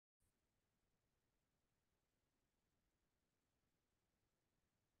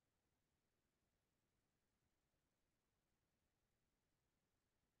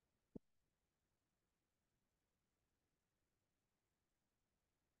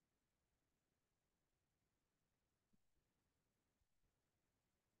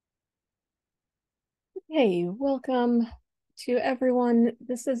Hey, welcome to everyone.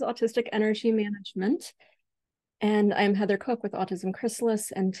 This is Autistic Energy Management, and I'm Heather Cook with Autism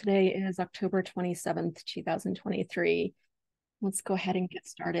Chrysalis, and today is October 27th, 2023. Let's go ahead and get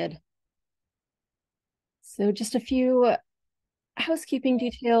started. So just a few housekeeping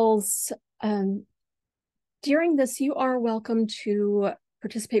details. During this, you are welcome to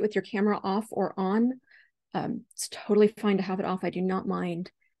participate with your camera off or on. It's totally fine to have it off. I do not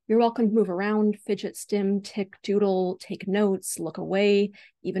mind. You're welcome to move around, fidget, stim, tick, doodle, take notes, look away.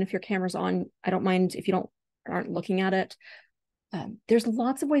 Even if your camera's on, I don't mind if you aren't looking at it. There's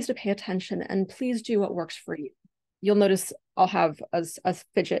lots of ways to pay attention, and please do what works for you. You'll notice I'll have a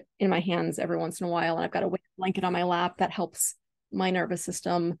fidget in my hands every once in a while, and I've got a weight blanket on my lap that helps my nervous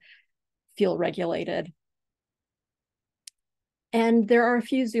system feel regulated. And there are a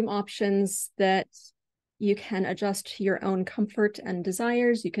few Zoom options that you can adjust to your own comfort and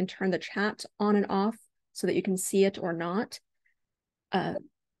desires. You can turn the chat on and off so that you can see it or not.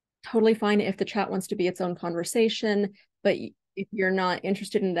 Totally fine if the chat wants to be its own conversation, but if you're not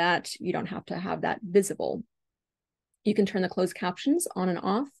interested in that, you don't have to have that visible. You can turn the closed captions on and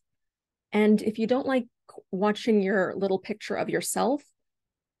off. And if you don't like watching your little picture of yourself,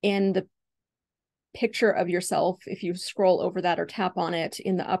 in the picture of yourself, if you scroll over that or tap on it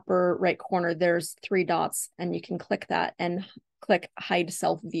in the upper right corner, there's 3 dots, and you can click that and click hide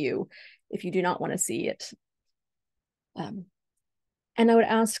self view if you do not want to see it. And I would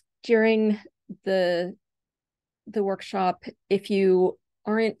ask during the workshop, if you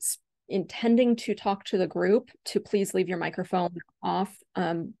aren't intending to talk to the group, to please leave your microphone off,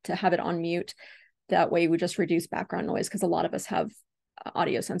 to have it on mute. That way we just reduce background noise, because a lot of us have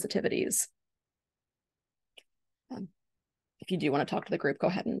audio sensitivities. If you do want to talk to the group, go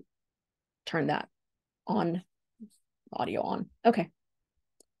ahead and turn that on, audio on. Okay.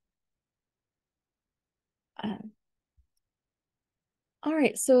 All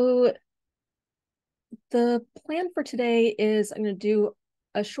right, so the plan for today is I'm going to do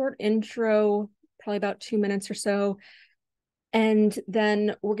a short intro, probably about 2 minutes or so. And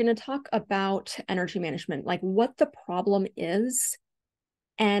then we're going to talk about energy management, like what the problem is,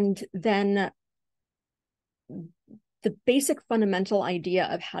 and then the basic fundamental idea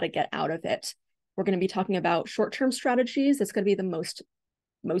of how to get out of it. We're going to be talking about short-term strategies. That's going to be the most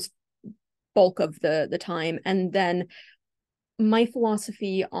bulk of the time. And then my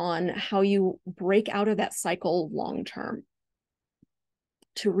philosophy on how you break out of that cycle long-term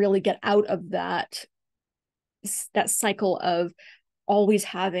to really get out of that cycle of always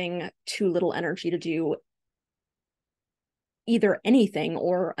having too little energy to do either anything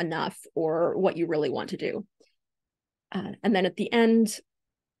or enough or what you really want to do. And then at the end,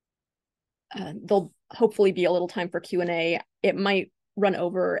 there'll hopefully be a little time for Q&A. It might run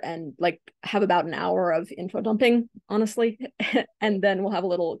over and like have about an hour of intro dumping, honestly. And then we'll have a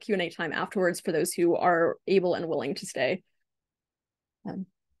little Q&A time afterwards for those who are able and willing to stay.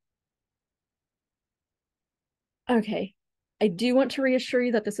 Okay. I do want to reassure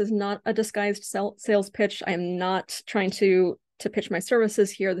you that this is not a disguised sales pitch. I am not trying to pitch my services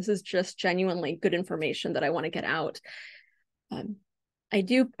here. This is just genuinely good information that I want to get out. I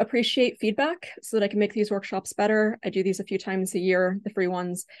do appreciate feedback so that I can make these workshops better. I do these a few times a year, the free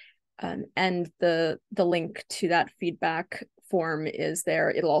ones, and the link to that feedback form is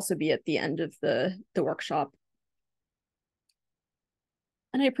there. It'll also be at the end of the workshop.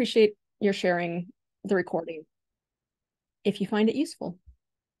 And I appreciate your sharing the recording if you find it useful.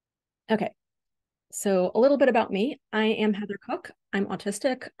 Okay, so a little bit about me. I am Heather Cook. I'm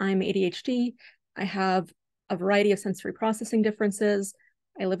autistic. I'm ADHD. I have a variety of sensory processing differences.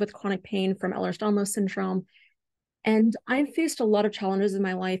 I live with chronic pain from Ehlers-Danlos syndrome. And I've faced a lot of challenges in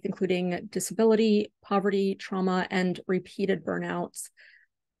my life, including disability, poverty, trauma, and repeated burnouts.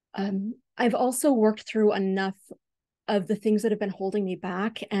 I've also worked through enough of the things that have been holding me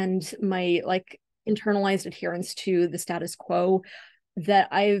back and my internalized adherence to the status quo that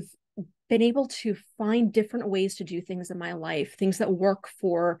I've been able to find different ways to do things in my life, things that work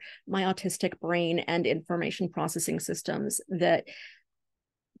for my autistic brain and information processing systems, that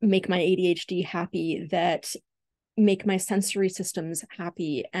make my ADHD happy, that make my sensory systems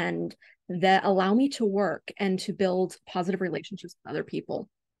happy, and that allow me to work and to build positive relationships with other people.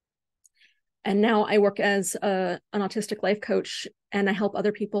 And now I work as an autistic life coach, and I help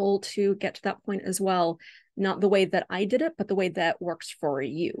other people to get to that point as well. Not the way that I did it, but the way that works for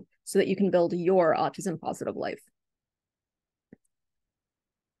you, so that you can build your autism positive life.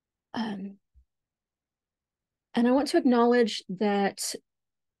 And I want to acknowledge that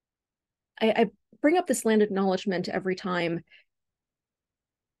I bring up this land acknowledgement every time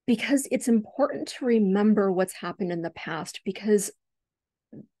because it's important to remember what's happened in the past, because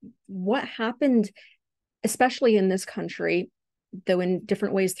what happened, especially in this country, though in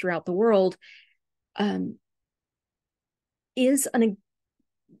different ways throughout the world, is a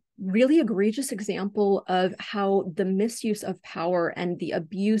really egregious example of how the misuse of power and the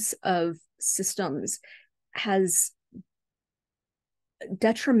abuse of systems has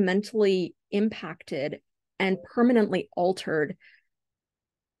detrimentally impacted and permanently altered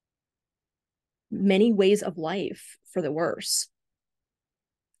many ways of life for the worse.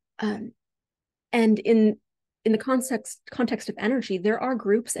 And in the context of energy, there are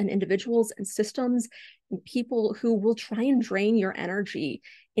groups and individuals and systems and people who will try and drain your energy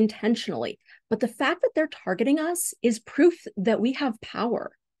intentionally. But the fact that they're targeting us is proof that we have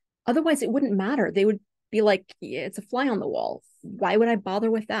power. Otherwise, it wouldn't matter. They would be like, yeah, it's a fly on the wall. Why would I bother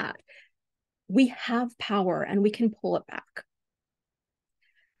with that? We have power and we can pull it back.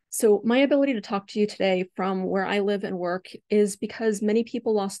 So my ability to talk to you today from where I live and work is because many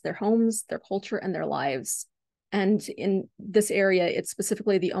people lost their homes, their culture, and their lives. And in this area, it's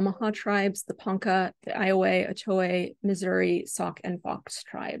specifically the Omaha tribes, the Ponca, the Iowa, Otoe, Missouri, Sauk, and Fox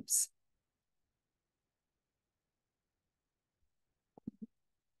tribes.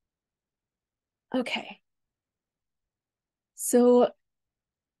 Okay. So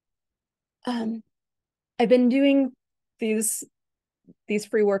I've been doing these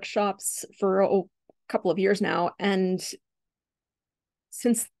free workshops for a couple of years now. And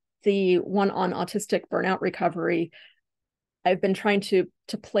since the one on autistic burnout recovery, I've been trying to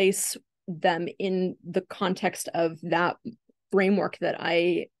place them in the context of that framework that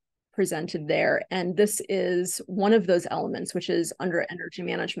I presented there. And this is one of those elements, which is under energy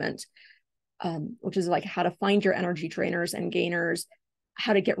management, which is like how to find your energy drainers and gainers,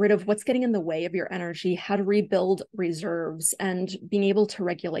 how to get rid of what's getting in the way of your energy, how to rebuild reserves, and being able to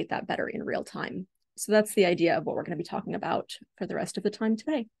regulate that better in real time. So that's the idea of what we're going to be talking about for the rest of the time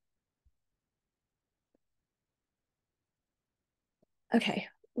today. Okay,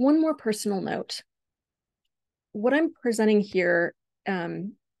 one more personal note. What I'm presenting here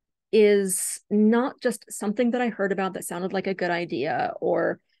is not just something that I heard about that sounded like a good idea,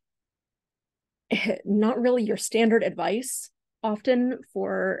 or not really your standard advice often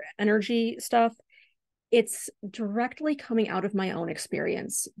for energy stuff. It's directly coming out of my own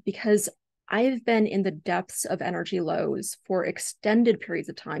experience, because I've been in the depths of energy lows for extended periods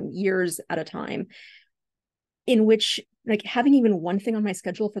of time, years at a time, in which like having even one thing on my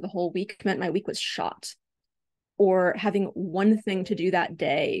schedule for the whole week meant my week was shot, or having one thing to do that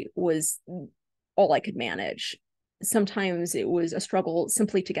day was all I could manage. Sometimes it was a struggle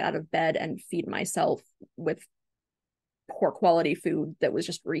simply to get out of bed and feed myself with poor quality food that was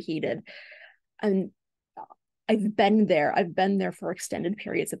just reheated. And I've been there for extended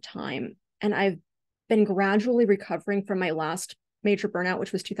periods of time. And I've been gradually recovering from my last major burnout,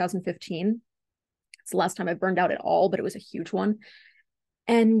 which was 2015. It's the last time I burned out at all, but it was a huge one.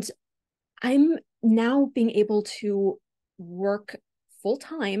 And I'm now being able to work full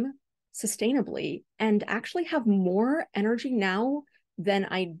time sustainably and actually have more energy now than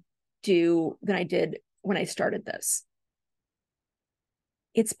I did when I started this.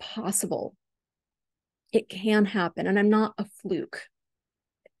 It's possible. It can happen, and I'm not a fluke.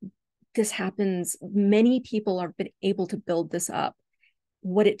 This happens. Many people have been able to build this up.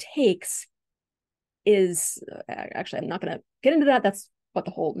 What it takes is, actually, I'm not going to get into that. That's what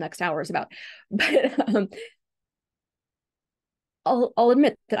the whole next hour is about. But I'll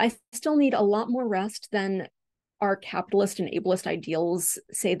admit that I still need a lot more rest than our capitalist and ableist ideals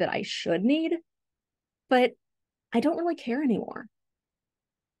say that I should need, but I don't really care anymore.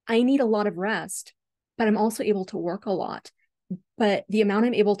 I need a lot of rest, but I'm also able to work a lot. But the amount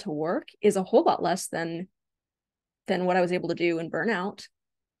I'm able to work is a whole lot less than what I was able to do in burnout.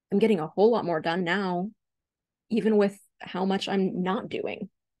 I'm getting a whole lot more done now, even with how much I'm not doing.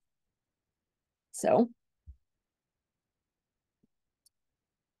 So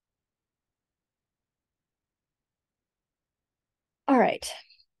all right.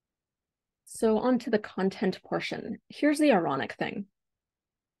 So on to the content portion. Here's the ironic thing.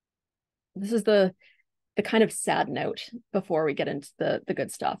 This is the kind of sad note before we get into the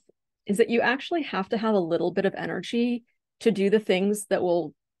good stuff, is that you actually have to have a little bit of energy to do the things that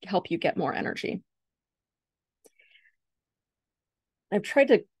will help you get more energy. I've tried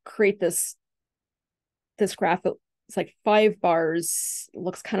to create this graph. It's like 5 bars,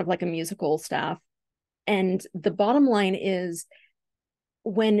 looks kind of like a musical staff. And the bottom line is,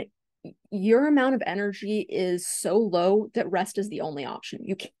 when your amount of energy is so low that rest is the only option,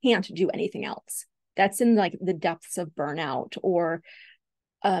 you can't do anything else. That's in like the depths of burnout, or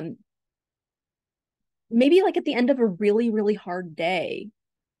Maybe like at the end of a really, really hard day,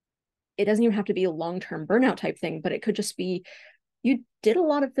 it doesn't even have to be a long-term burnout type thing, but it could just be you did a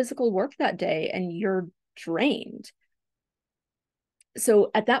lot of physical work that day and you're drained.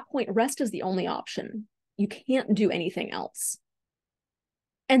 So at that point, rest is the only option. You can't do anything else.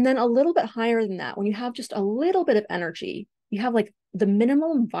 And then a little bit higher than that, when you have just a little bit of energy, you have like the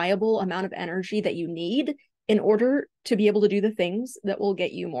minimum viable amount of energy that you need in order to be able to do the things that will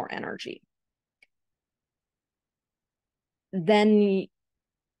get you more energy. Then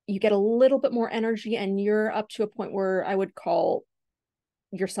you get a little bit more energy and you're up to a point where I would call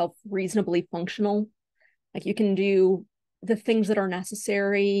yourself reasonably functional. Like you can do the things that are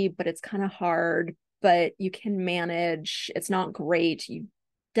necessary, but it's kind of hard, but you can manage. It's not great. You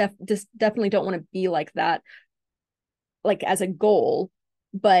definitely don't want to be like that, like as a goal,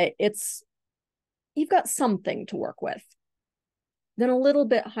 but you've got something to work with. Then a little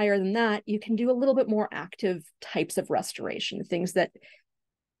bit higher than that, you can do a little bit more active types of restoration, things that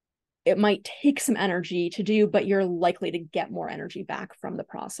it might take some energy to do, but you're likely to get more energy back from the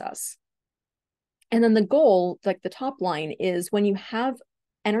process. And then the goal, like the top line, is when you have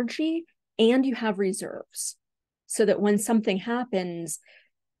energy and you have reserves, so that when something happens,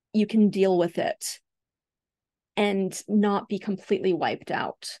 you can deal with it and not be completely wiped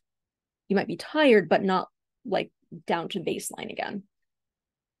out. You might be tired, but not like down to baseline again.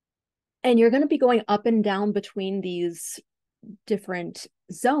 And you're going to be going up and down between these different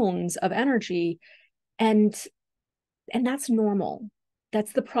zones of energy, and that's normal.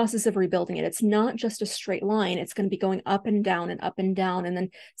 That's the process of rebuilding it. It's not just a straight line. It's going to be going up and down and up and down, and then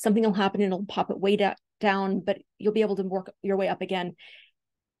something will happen and it'll pop it way down, but you'll be able to work your way up again.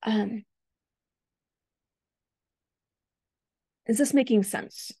 Is this making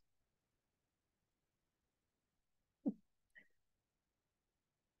sense?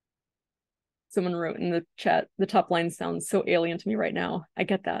 Someone wrote in the chat, the top line sounds so alien to me right now. I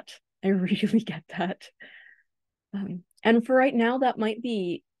get that. I really get that. And for right now, that might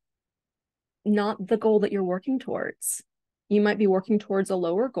be not the goal that you're working towards. You might be working towards a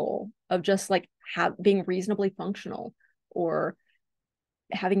lower goal of just like being reasonably functional, or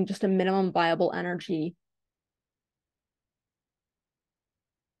having just a minimum viable energy.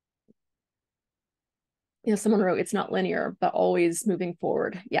 You know, someone wrote, it's not linear, but always moving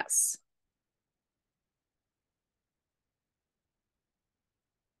forward. Yes.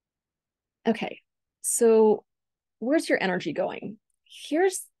 Okay. So where's your energy going?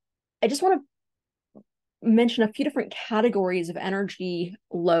 I just want to mention a few different categories of energy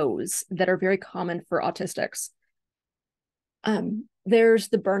lows that are very common for autistics. There's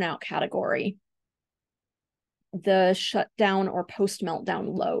the burnout category, the shutdown or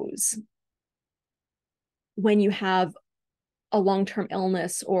post-meltdown lows. When you have a long-term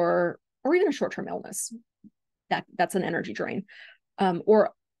illness or even a short-term illness, that's an energy drain,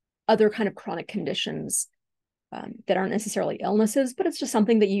 or other kind of chronic conditions that aren't necessarily illnesses, but it's just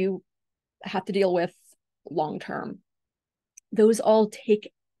something that you have to deal with long-term. Those all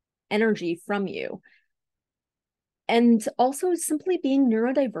take energy from you. And also simply being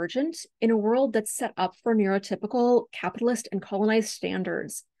neurodivergent in a world that's set up for neurotypical capitalist and colonized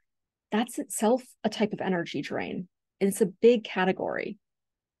standards, that's itself a type of energy drain. And it's a big category.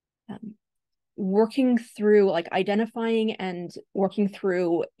 Working through, like identifying and working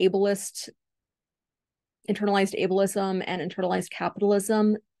through internalized ableism and internalized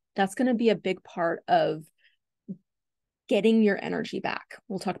capitalism, that's going to be a big part of getting your energy back.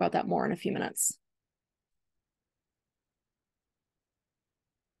 We'll talk about that more in a few minutes.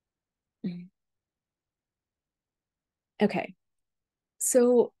 Okay,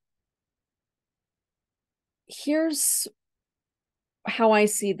 so here's how I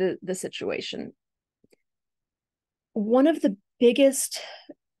see the situation. One of the biggest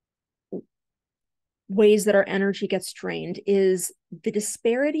ways that our energy gets drained is the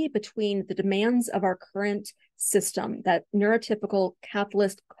disparity between the demands of our current system, that neurotypical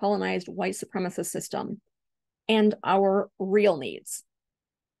capitalist colonized white supremacist system, and our real needs.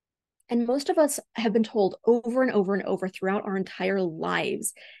 And most of us have been told over and over and over throughout our entire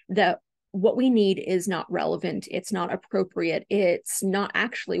lives that what we need is not relevant, it's not appropriate, it's not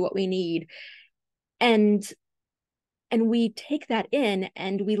actually what we need. And we take that in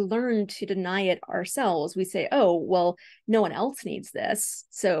and we learn to deny it ourselves. We say, oh, well, no one else needs this,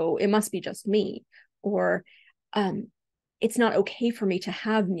 so it must be just me. Or it's not okay for me to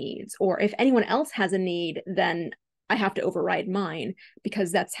have needs. Or if anyone else has a need, then I have to override mine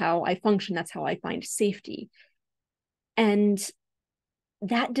because that's how I function. That's how I find safety. And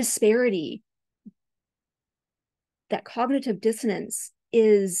that disparity, that cognitive dissonance,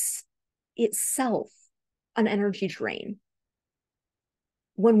 is itself an energy drain.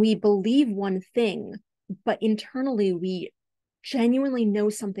 When we believe one thing, but internally we genuinely know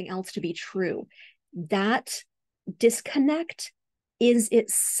something else to be true, that disconnect is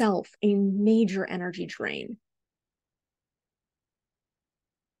itself a major energy drain.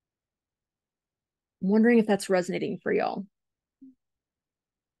 I'm wondering if that's resonating for y'all.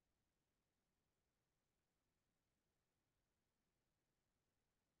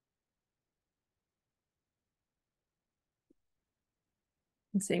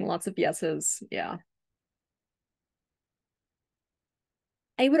 I'm seeing lots of yeses. Yeah.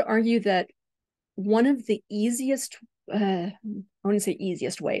 I would argue that one of the easiest, I wouldn't say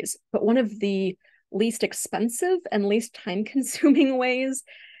easiest ways, but one of the least expensive and least time consuming ways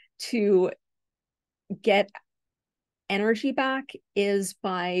to get energy back is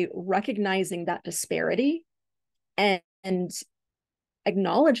by recognizing that disparity and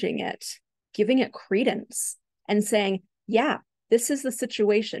acknowledging it, giving it credence, and saying, yeah, this is the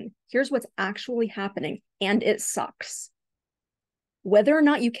situation. Here's what's actually happening, and it sucks. Whether or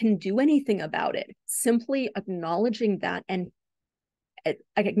not you can do anything about it, simply acknowledging that and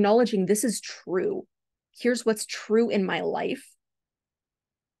acknowledging this is true. Here's what's true in my life.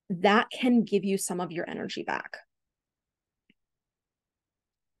 That can give you some of your energy back.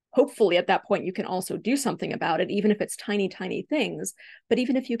 Hopefully at that point you can also do something about it, even if it's tiny, tiny things. But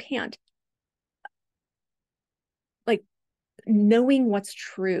even if you can't, like, knowing what's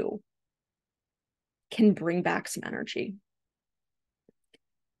true can bring back some energy.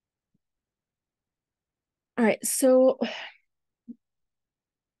 All right, so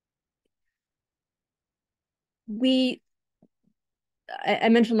I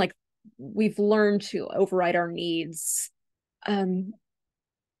mentioned, like, we've learned to override our needs.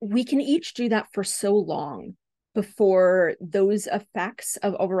 We can each do that for so long before those effects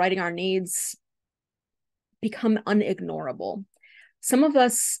of overriding our needs become unignorable. Some of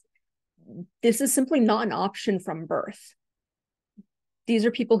us, this is simply not an option from birth. These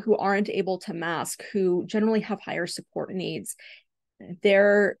are people who aren't able to mask, who generally have higher support needs.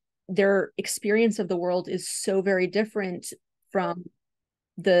 Their experience of the world is so very different from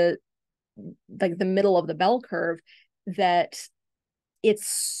the middle of the bell curve that it's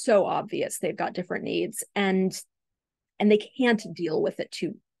so obvious they've got different needs, and they can't deal with it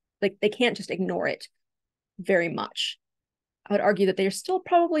too. Like, they can't just ignore it very much. I would argue that they're still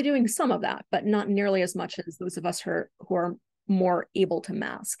probably doing some of that, but not nearly as much as those of us who are more able to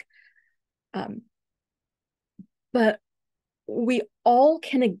mask. But we all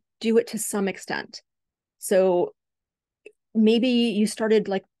can do it to some extent. So maybe you started,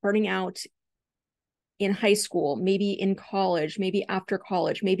 like, burning out in high school, maybe in college, maybe after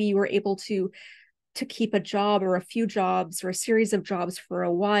college, maybe you were able to keep a job or a few jobs or a series of jobs for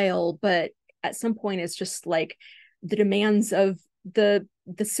a while, but at some point it's just like the demands of the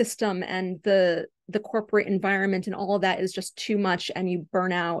system and the corporate environment and all of that is just too much and you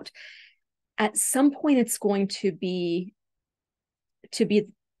burn out. At some point it's going to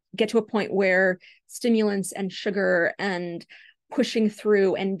get to a point where stimulants and sugar and pushing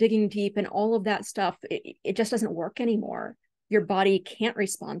through and digging deep and all of that stuff, it just doesn't work anymore. Your body can't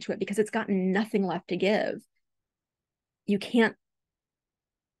respond to it because it's got nothing left to give. You can't,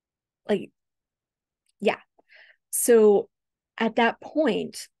 like, yeah. So at that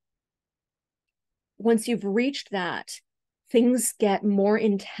point, once you've reached that, things get more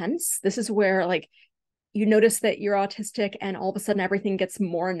intense. This is where, like, you notice that you're autistic and all of a sudden everything gets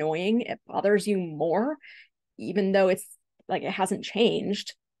more annoying. It bothers you more, even though it's like it hasn't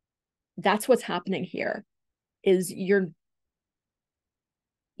changed. That's what's happening here, is you're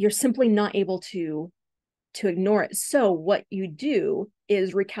simply not able to ignore it. So what you do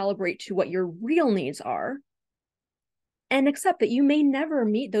is recalibrate to what your real needs are and accept that you may never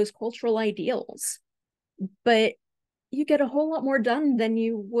meet those cultural ideals, but you get a whole lot more done than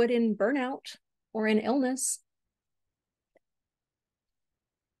you would in burnout or in illness.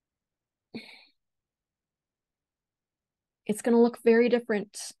 It's going to look very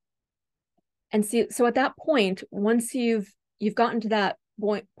different. And so at that point, once you've gotten to that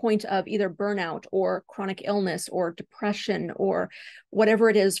point of either burnout or chronic illness or depression or whatever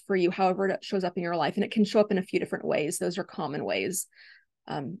it is for you, however it shows up in your life, and it can show up in a few different ways. Those are common ways.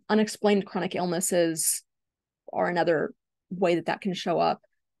 Unexplained chronic illnesses are another way that can show up.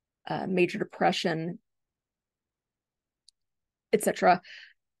 Major depression, etc.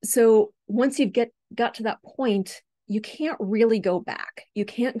 So once you've got to that point, you can't really go back. You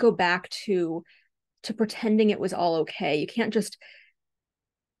can't go back to pretending it was all okay. You can't just,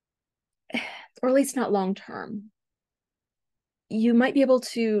 or at least not long term. you might be able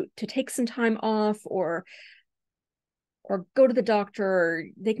to take some time off or go to the doctor, or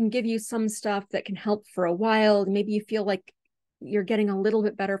they can give you some stuff that can help for a while. Maybe you feel like you're getting a little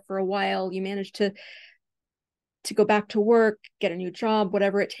bit better for a while. You manage to go back to work, get a new job,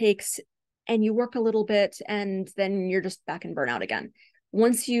 whatever it takes, and you work a little bit, and then you're just back in burnout again.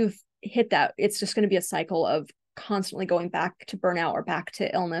 Once you've hit that, it's just going to be a cycle of constantly going back to burnout or back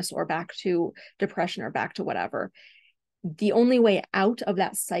to illness or back to depression or back to whatever. The only way out of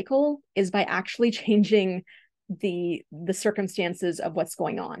that cycle is by actually changing the circumstances of what's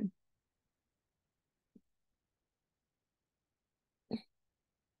going on.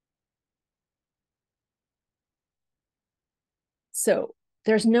 So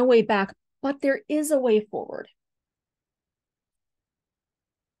there's no way back, but there is a way forward.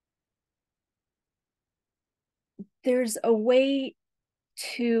 There's a way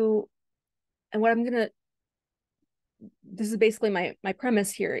to, and what I'm going to, this is basically my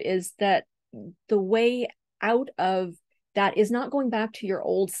premise here, is that the way out of that is not going back to your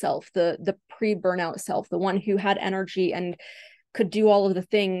old self, the pre-burnout self, the one who had energy and could do all of the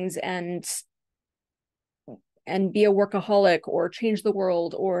things and be a workaholic or change the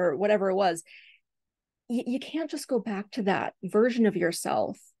world or whatever it was. You can't just go back to that version of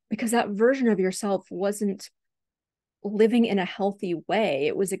yourself, because that version of yourself wasn't living in a healthy way.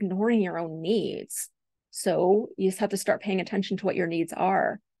 It was ignoring your own needs. So you just have to start paying attention to what your needs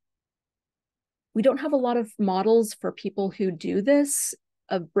are. We don't have a lot of models for people who do this,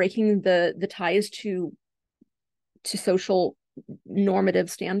 of breaking the ties to social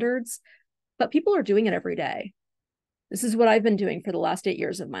normative standards, but people are doing it every day. This is what I've been doing for the last 8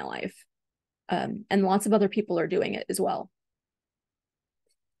 years of my life. And lots of other people are doing it as well.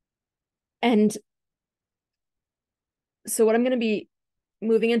 And so what I'm going to be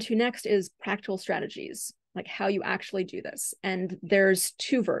moving into next is practical strategies, like how you actually do this. And there's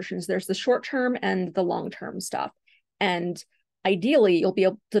two versions. There's the short-term and the long-term stuff. And ideally, you'll be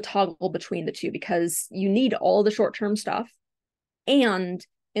able to toggle between the two, because you need all the short-term stuff. And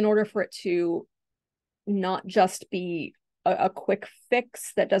in order for it to not just be a quick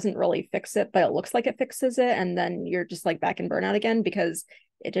fix that doesn't really fix it, but it looks like it fixes it, and then you're just like back in burnout again because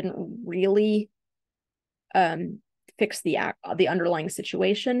it didn't really fix the underlying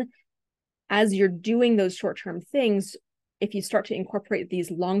situation. As you're doing those short-term things, if you start to incorporate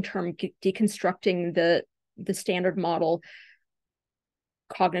these long-term, deconstructing the standard model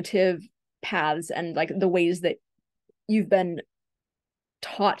cognitive paths and like the ways that you've been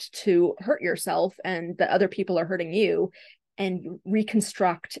taught to hurt yourself and that other people are hurting you, and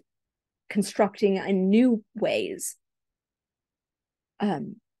constructing in new ways,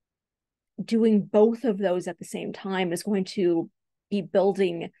 doing both of those at the same time is going to be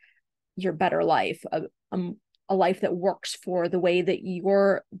building your better life, a life that works for the way that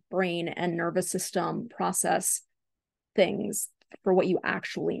your brain and nervous system process things for what you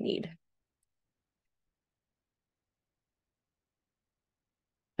actually need.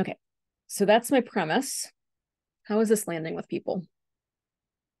 Okay, so that's my premise. How is this landing with people?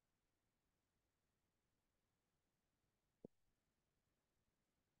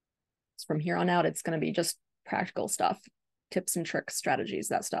 So from here on out, it's going to be just practical stuff, tips and tricks, strategies,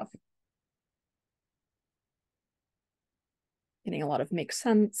 that stuff. Getting a lot of makes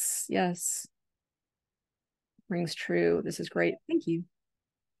sense. Yes. Rings true. This is great. Thank you.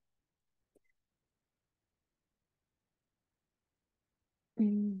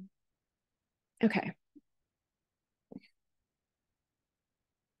 Okay.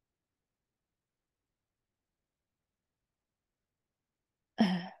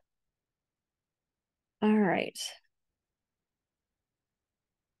 All right.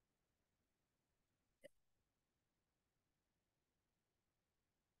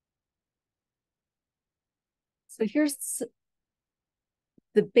 So here's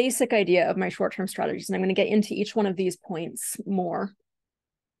the basic idea of my short-term strategies, and I'm going to get into each one of these points more.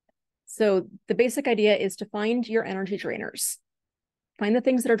 So the basic idea is to find your energy drainers. Find the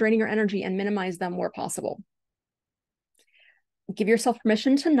things that are draining your energy and minimize them where possible. Give yourself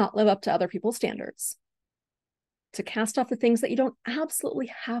permission to not live up to other people's standards. To cast off the things that you don't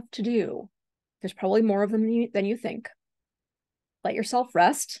absolutely have to do. There's probably more of them than you think. Let yourself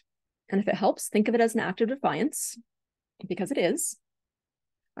rest. And if it helps, think of it as an act of defiance, because it is.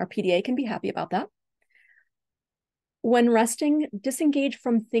 Our PDA can be happy about that. When resting, disengage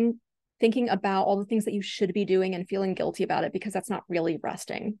from thinking about all the things that you should be doing and feeling guilty about it, because that's not really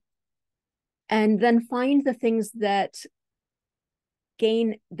resting. And then find the things that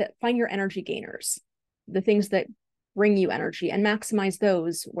find your energy gainers, the things that bring you energy, and maximize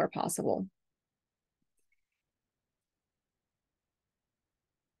those where possible.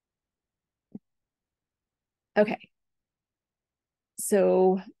 Okay.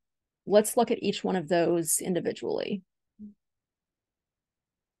 So let's look at each one of those individually.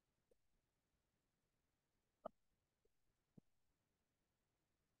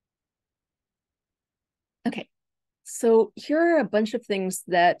 Okay. So here are a bunch of things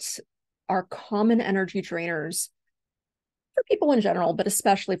that are common energy drainers for people in general, but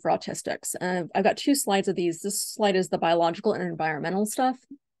especially for autistics. I've got two slides of these. This slide is the biological and environmental stuff.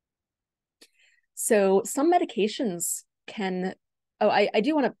 So some medications can, oh, I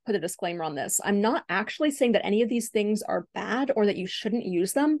do want to put a disclaimer on this. I'm not actually saying that any of these things are bad or that you shouldn't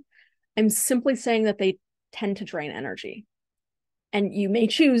use them. I'm simply saying that they tend to drain energy. And you may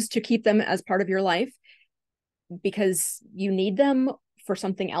choose to keep them as part of your life because you need them for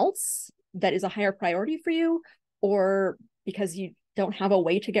something else that is a higher priority for you, or because you don't have a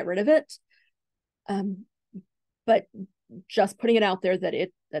way to get rid of it. But just putting it out there that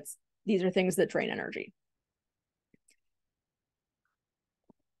these are things that drain energy.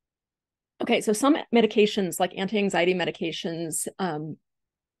 Okay, so some medications like anti-anxiety medications,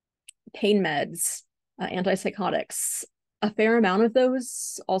 pain meds, antipsychotics, a fair amount of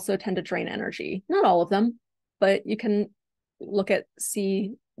those also tend to drain energy. Not all of them, but you can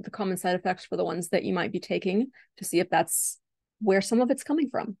see the common side effects for the ones that you might be taking to see if that's where some of it's coming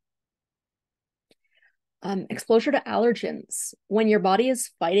from. Exposure to allergens. When your body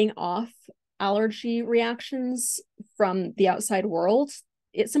is fighting off allergy reactions from the outside world,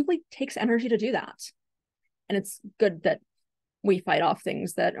 it simply takes energy to do that. And it's good that we fight off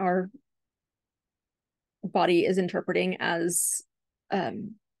things that our body is interpreting as a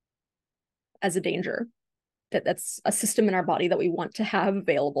danger. That's a system in our body that we want to have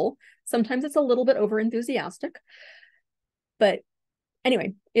available. Sometimes it's a little bit over enthusiastic, but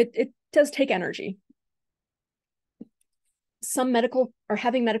anyway, it does take energy. Some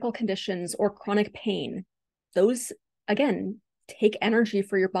having medical conditions or chronic pain, those again take energy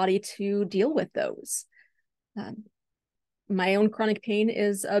for your body to deal with those. My own chronic pain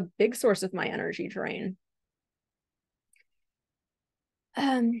is a big source of my energy drain.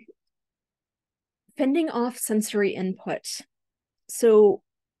 Fending off sensory input. So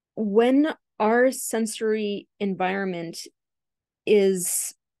when our sensory environment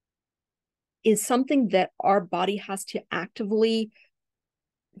is something that our body has to actively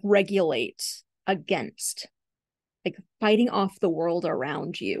regulate against, like fighting off the world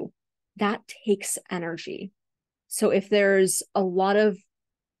around you, that takes energy. So if there's a lot of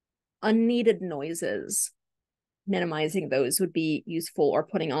unneeded noises, minimizing those would be useful, or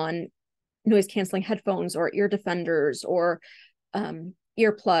putting on noise canceling headphones or ear defenders or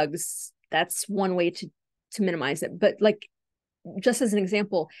earplugs. That's one way to minimize it. But like, just as an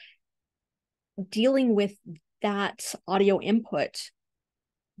example, dealing with that audio input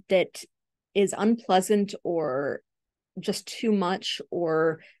that is unpleasant or just too much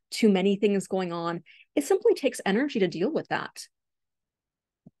or too many things going on, it simply takes energy to deal with that.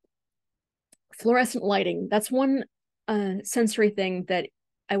 Fluorescent lighting, that's one sensory thing that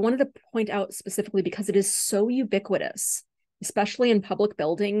I wanted to point out specifically because it is so ubiquitous, especially in public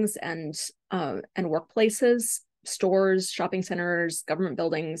buildings and workplaces, stores, shopping centers, government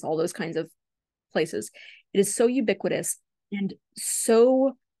buildings, all those kinds of places. It is so ubiquitous and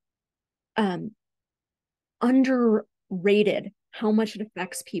so underrated how much it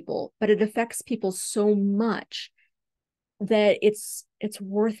affects people, but it affects people so much that it's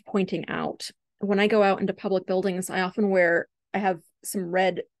worth pointing out. When I go out into public buildings, I have some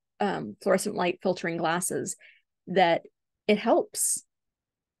red fluorescent light filtering glasses that it helps.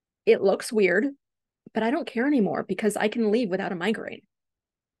 It looks weird, but I don't care anymore because I can leave without a migraine.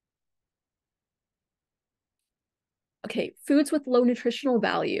 Okay, foods with low nutritional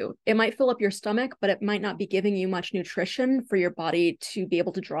value. It might fill up your stomach, but it might not be giving you much nutrition for your body to be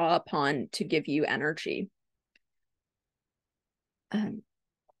able to draw upon to give you energy.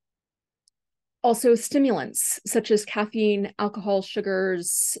 Also, stimulants such as caffeine, alcohol,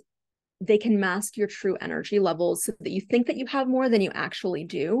 sugars, they can mask your true energy levels so that you think that you have more than you actually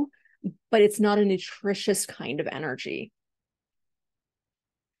do, but it's not a nutritious kind of energy.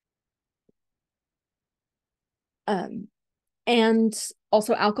 And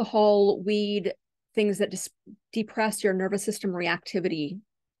also alcohol, weed, things that depress your nervous system reactivity,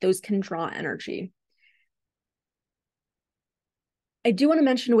 those can draw energy. I do want to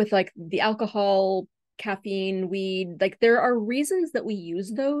mention with like the alcohol, caffeine, weed, like there are reasons that we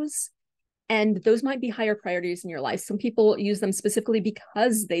use those, and those might be higher priorities in your life. Some people use them specifically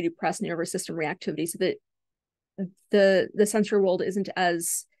because they depress nervous system reactivity, so that the sensory world isn't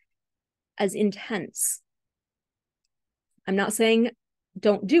as intense. I'm not saying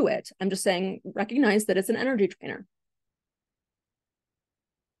don't do it. I'm just saying recognize that it's an energy drainer.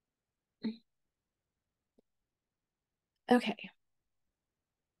 Okay.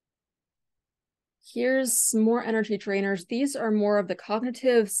 Here's more energy drainers. These are more of the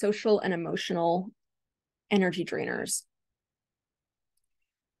cognitive, social, and emotional energy drainers.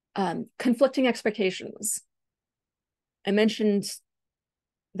 Conflicting expectations. I mentioned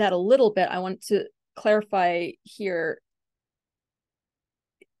that a little bit. I want to clarify here,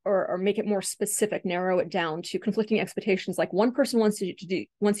 or make it more specific, narrow it down to conflicting expectations. Like one person wants you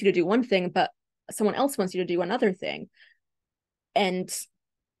to do one thing, but someone else wants you to do another thing. And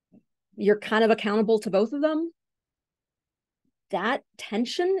you're kind of accountable to both of them. That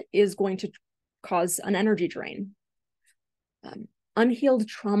tension is going to cause an energy drain. Unhealed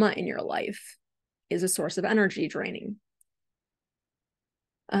trauma in your life is a source of energy draining.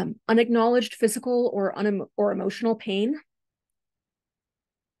 Unacknowledged physical or emotional pain.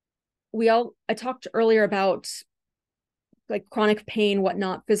 I talked earlier about like chronic pain,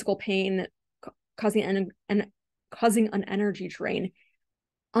 whatnot, physical pain causing an energy drain.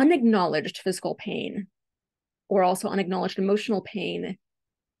 Unacknowledged physical pain or also unacknowledged emotional pain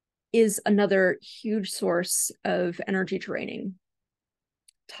is another huge source of energy draining.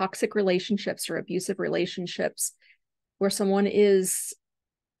 Toxic relationships or abusive relationships where someone is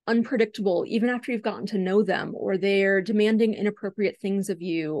unpredictable even after you've gotten to know them, or they're demanding inappropriate things of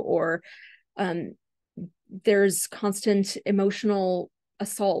you, or there's constant emotional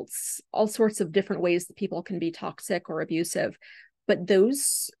assaults, all sorts of different ways that people can be toxic or abusive. But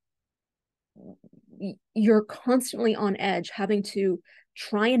those, you're constantly on edge, having to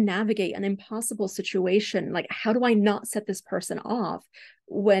try and navigate an impossible situation. Like, how do I not set this person off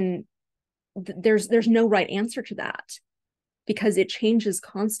when there's no right answer to that, because it changes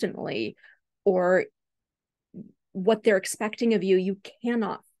constantly, or what they're expecting of you, you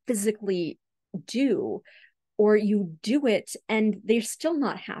cannot physically do, or you do it and they're still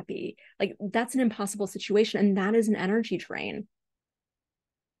not happy. Like, that's an impossible situation, and that is an energy drain.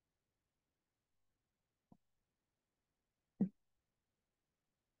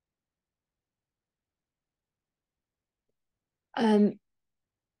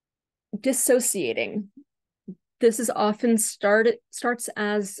 Dissociating. This is often starts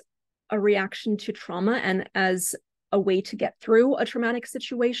as a reaction to trauma and as a way to get through a traumatic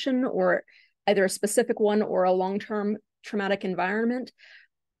situation, or either a specific one or a long-term traumatic environment.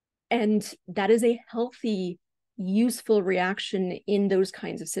 And that is a healthy, useful reaction in those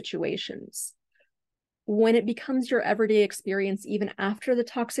kinds of situations. When it becomes your everyday experience, even after the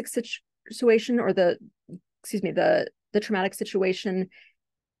toxic situation or the traumatic situation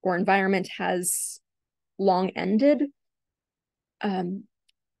or environment has long ended,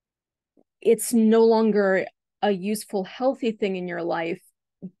 it's no longer a useful, healthy thing in your life,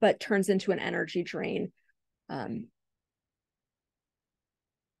 but turns into an energy drain.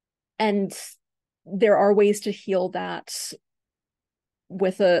 And there are ways to heal that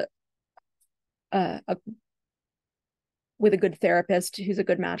with a good therapist who's a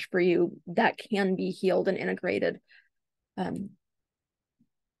good match for you. That can be healed and integrated.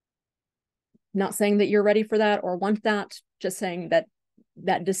 Not saying that you're ready for that or want that, just saying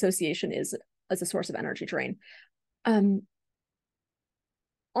that dissociation is as a source of energy drain. On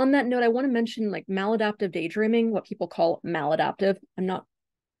that note, I want to mention like maladaptive daydreaming, what people call maladaptive. I'm not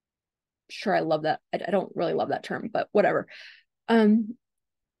sure I love that. I don't really love that term, but whatever. I've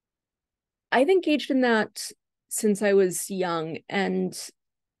engaged in that since I was young, and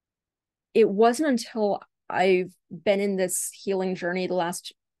it wasn't until I've been in this healing journey the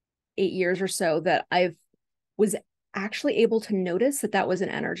last 8 years or so that I was actually able to notice that was an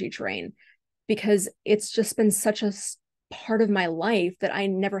energy drain, because it's just been such a part of my life that I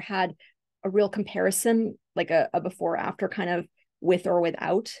never had a real comparison, like a before after kind of with or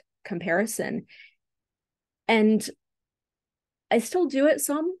without comparison. And I still do it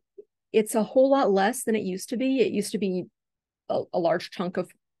some. It's a whole lot less than it used to be. It used to be a large chunk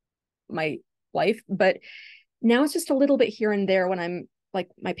of my life, but now it's just a little bit here and there when I'm like,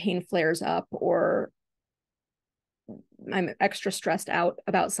 my pain flares up or I'm extra stressed out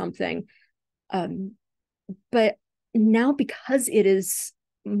about something. But now, because it is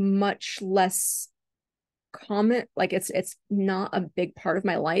much less common, like it's not a big part of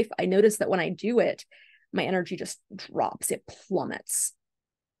my life, I notice that when I do it, my energy just drops, it plummets.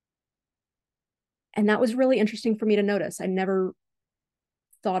 And that was really interesting for me to notice. I never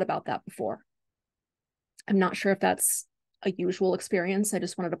thought about that before. I'm not sure if that's a usual experience. I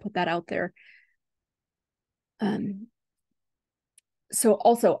just wanted to put that out there. So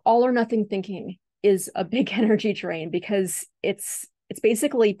also, all or nothing thinking is a big energy drain, because it's it's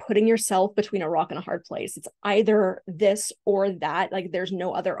basically putting yourself between a rock and a hard place. It's either this or that. Like there's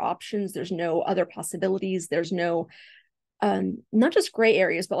no other options. There's no other possibilities. There's no, not just gray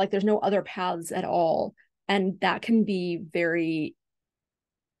areas, but like there's no other paths at all. And that can be very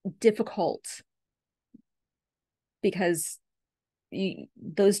difficult because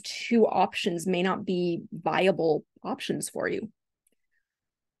those two options may not be viable options for you.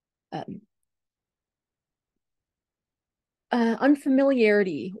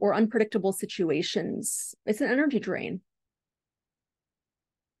 Unfamiliarity or unpredictable situations, it's an energy drain.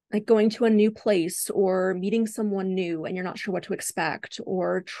 Like going to a new place or meeting someone new and you're not sure what to expect,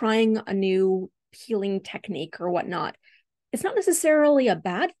 or trying a new healing technique or whatnot. It's not necessarily a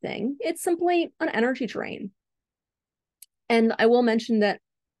bad thing. It's simply an energy drain. And I will mention that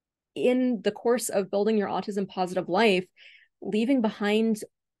in the course of building your autism positive life, leaving behind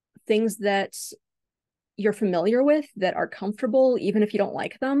things that you're familiar with, that are comfortable, even if you don't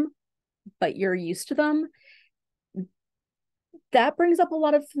like them, but you're used to them, that brings up a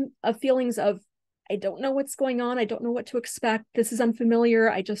lot of feelings of, I don't know what's going on. I don't know what to expect. This is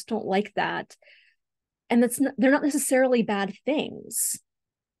unfamiliar. I just don't like that. And they're not necessarily bad things,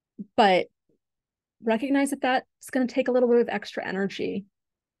 but recognize that that's going to take a little bit of extra energy.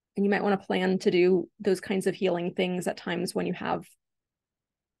 And you might want to plan to do those kinds of healing things at times when you have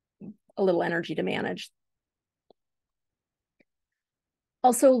a little energy to manage.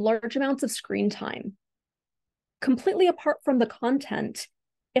 Also, large amounts of screen time. Completely apart from the content,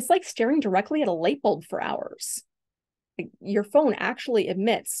 it's like staring directly at a light bulb for hours. Like, your phone actually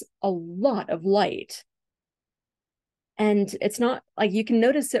emits a lot of light. And it's not like, you can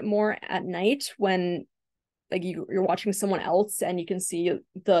notice it more at night when like you're watching someone else and you can see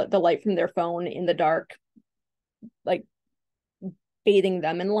the light from their phone in the dark, like bathing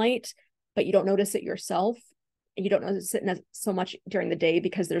them in light, but you don't notice it yourself. You don't notice it so much during the day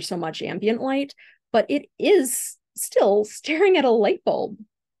because there's so much ambient light, but it is still staring at a light bulb.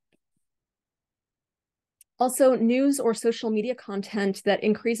 Also, news or social media content that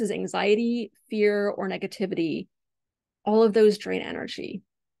increases anxiety, fear, or negativity, all of those drain energy.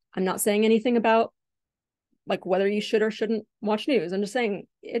 I'm not saying anything about like whether you should or shouldn't watch news. I'm just saying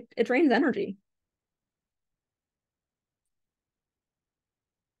it drains energy.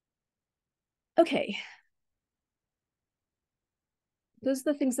 Okay. Those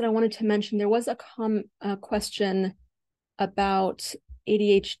are the things that I wanted to mention. There was a question about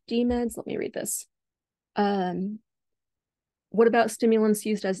ADHD meds. Let me read this. What about stimulants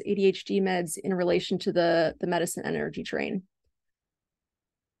used as ADHD meds in relation to the medicine energy drain?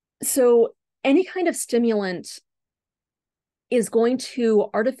 So any kind of stimulant is going to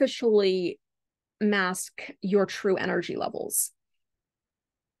artificially mask your true energy levels.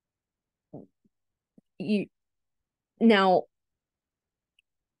 Now,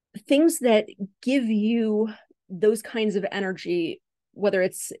 things that give you those kinds of energy, whether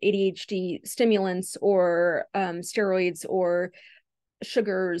it's ADHD stimulants or steroids or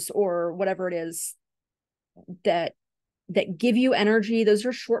sugars or whatever it is that give you energy, those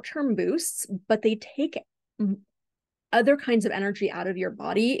are short-term boosts, but they take other kinds of energy out of your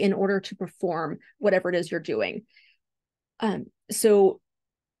body in order to perform whatever it is you're doing. So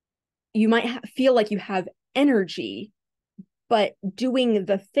you might feel like you have energy, but doing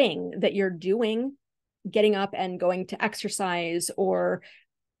the thing that you're doing, getting up and going to exercise or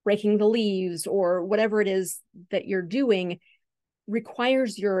raking the leaves or whatever it is that you're doing,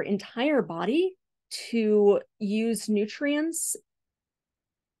 requires your entire body to use nutrients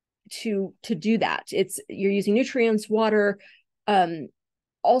to do that. You're using nutrients, water,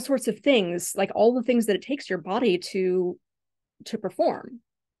 all sorts of things, like all the things that it takes your body to perform.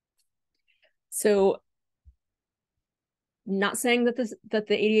 So, not saying that the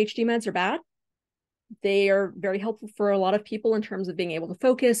ADHD meds are bad. They are very helpful for a lot of people in terms of being able to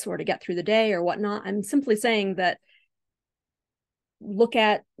focus or to get through the day or whatnot. I'm simply saying that look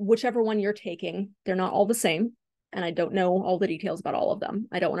at whichever one you're taking. They're not all the same, and I don't know all the details about all of them.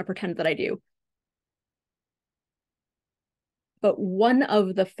 I don't want to pretend that I do. But one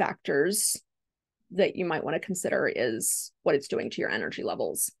of the factors that you might want to consider is what it's doing to your energy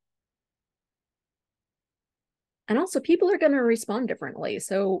levels. And also, people are going to respond differently.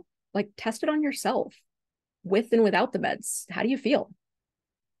 So, like, test it on yourself with and without the meds. How do you feel?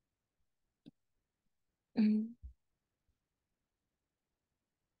 All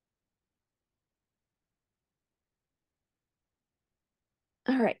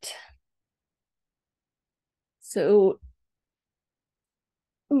right. So,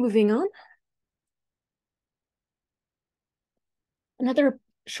 moving on. Another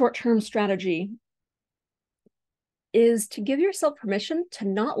short-term strategy is to give yourself permission to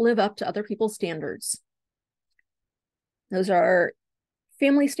not live up to other people's standards. Those are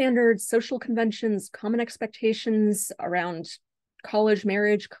family standards, social conventions, common expectations around college,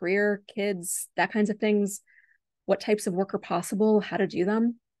 marriage, career, kids, that kinds of things, what types of work are possible, how to do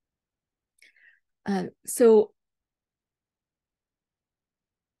them. So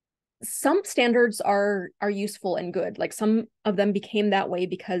some standards are useful and good. Like some of them became that way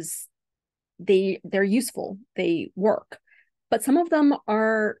because they're useful, they work. But some of them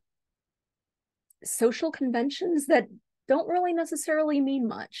are social conventions that don't really necessarily mean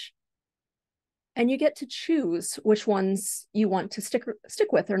much. And you get to choose which ones you want to stick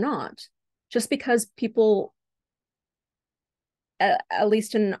with or not. Just because people, at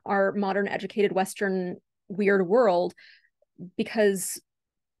least in our modern educated Western weird world, because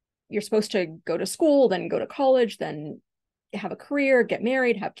you're supposed to go to school, then go to college, then have a career, get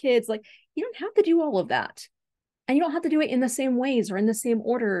married, have kids. Like, you don't have to do all of that. And you don't have to do it in the same ways or in the same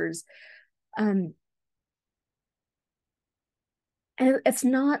orders. And it's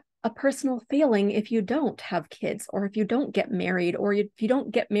not a personal failing if you don't have kids, or if you don't get married, or if you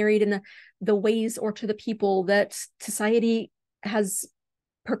don't get married in the ways or to the people that society has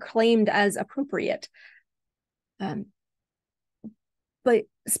proclaimed as appropriate. But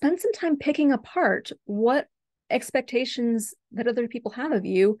spend some time picking apart what expectations that other people have of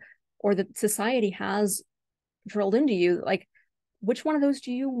you, or that society has drilled into you. Like, which one of those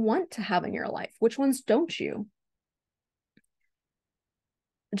do you want to have in your life? Which ones don't you?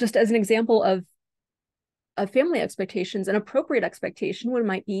 Just as an example of family expectations, an appropriate expectation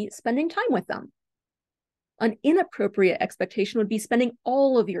might be spending time with them. An inappropriate expectation would be spending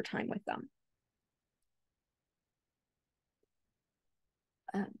all of your time with them.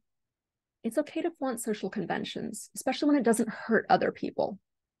 It's okay to flaunt social conventions, especially when it doesn't hurt other people.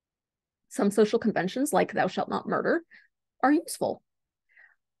 Some social conventions, like thou shalt not murder, are useful.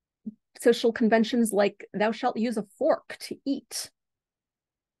 Social conventions like thou shalt use a fork to eat.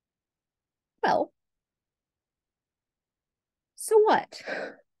 Well, so what?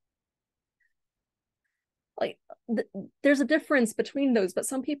 Like, there's a difference between those, but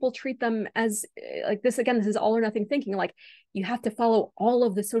some people treat them as like this. Again, this is all or nothing thinking. Like, you have to follow all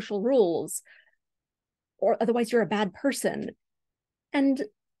of the social rules, or otherwise you're a bad person. And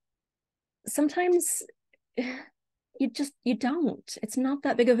sometimes you don't. It's not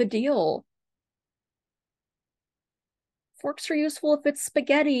that big of a deal. Forks are useful if it's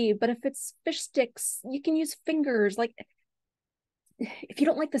spaghetti, but if it's fish sticks, you can use fingers. Like, if you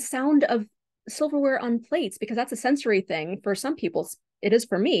don't like the sound of silverware on plates, because that's a sensory thing for some people, it is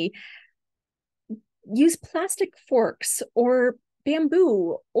for me, use plastic forks or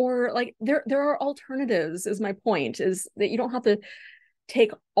bamboo, or like there are alternatives. Is my point, is that you don't have to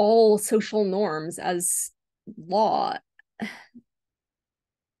take all social norms as law.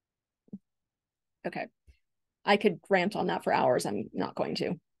 Okay, I could rant on that for hours. I'm not going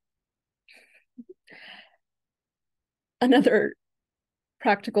to. Another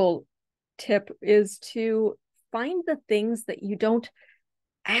practical tip is to find the things that you don't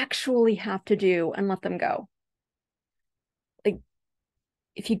actually have to do and let them go. Like,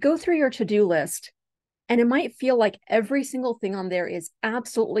 if you go through your to-do list, and it might feel like every single thing on there is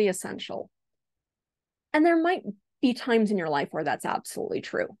absolutely essential, and there might be times in your life where that's absolutely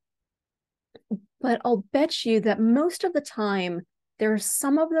true, but I'll bet you that most of the time there are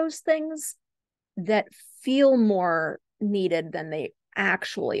some of those things that feel more needed than they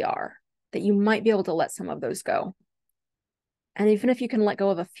actually are, that you might be able to let some of those go. And even if you can let go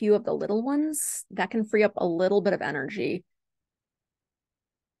of a few of the little ones, that can free up a little bit of energy.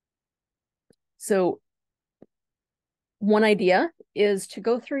 So one idea is to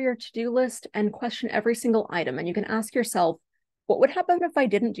go through your to-do list and question every single item. And you can ask yourself, what would happen if I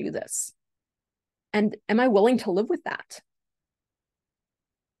didn't do this? And am I willing to live with that?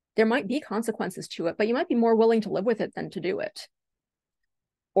 There might be consequences to it, but you might be more willing to live with it than to do it.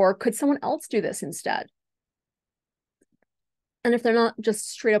 Or could someone else do this instead? And if they're not just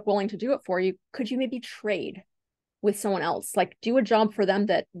straight up willing to do it for you, could you maybe trade with someone else? Like, do a job for them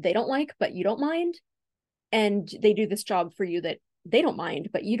that they don't like, but you don't mind. And they do this job for you that they don't mind,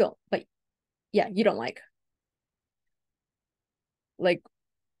 but you don't like. Like,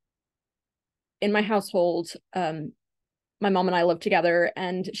 in my household, my mom and I live together,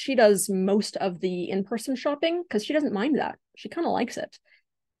 and she does most of the in-person shopping because she doesn't mind that. She kind of likes it.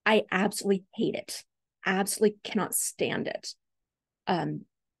 I absolutely hate it. Absolutely cannot stand it.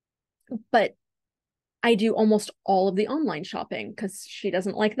 But I do almost all of the online shopping because she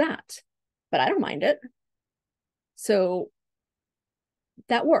doesn't like that, but I don't mind it. So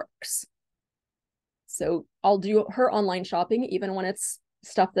that works. So I'll do her online shopping, even when it's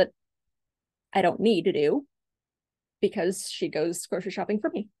stuff that I don't need to do, because she goes grocery shopping for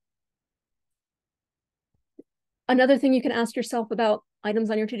me. Another thing you can ask yourself about items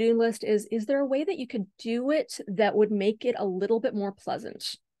on your to-do list is there a way that you could do it that would make it a little bit more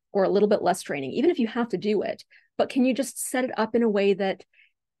pleasant or a little bit less draining, even if you have to do it, but can you just set it up in a way that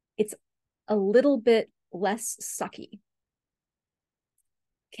it's a little bit less sucky?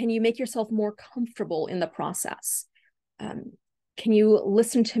 Can you make yourself more comfortable in the process? Can you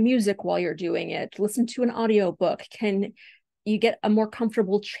listen to music while you're doing it? Listen to an audiobook? Can you get a more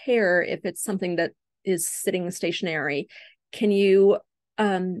comfortable chair if it's something that is sitting stationary? Can you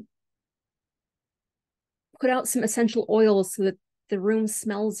put out some essential oils so that the room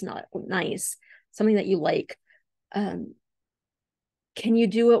smells not nice, something that you like? Can you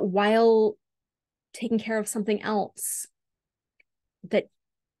do it while taking care of something else that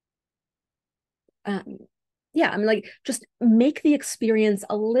yeah, I mean, like, just make the experience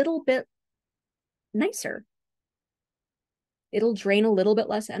a little bit nicer. It'll drain a little bit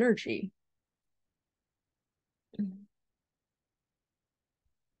less energy.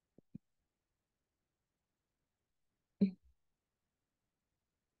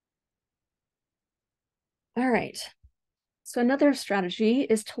 All right. So another strategy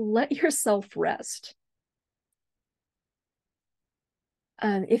is to let yourself rest.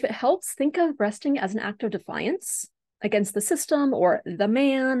 If it helps, think of resting as an act of defiance against the system or the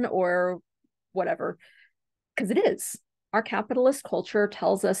man or whatever, because it is. Our capitalist culture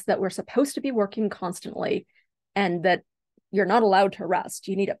tells us that we're supposed to be working constantly and that you're not allowed to rest.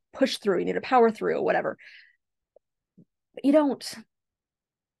 You need to push through, you need to power through, whatever. But you don't.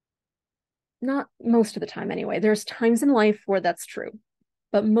 Not most of the time, anyway. There's times in life where that's true,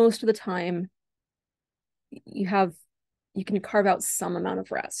 but most of the time, you can carve out some amount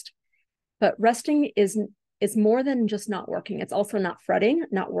of rest. But resting is more than just not working. It's also not fretting,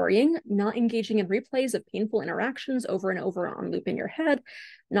 not worrying, not engaging in replays of painful interactions over and over on loop in your head,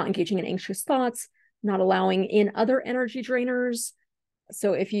 not engaging in anxious thoughts, not allowing in other energy drainers.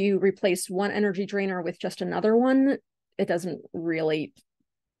 So if you replace one energy drainer with just another one, it doesn't really,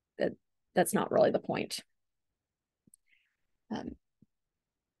 that's not really the point.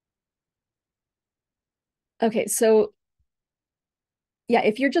 Okay, so yeah,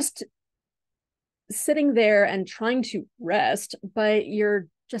 if you're just sitting there and trying to rest, but you're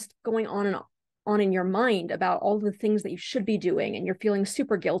just going on and on in your mind about all the things that you should be doing, and you're feeling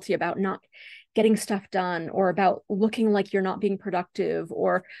super guilty about not getting stuff done, or about looking like you're not being productive,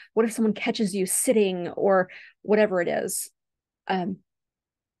 or what if someone catches you sitting, or whatever it is.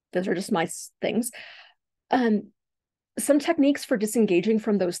 Those are just my things. Some techniques for disengaging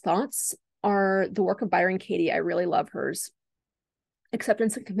from those thoughts are the work of Byron Katie. I really love hers.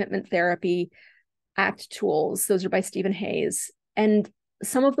 Acceptance and Commitment Therapy, ACT Tools. Those are by Stephen Hayes. And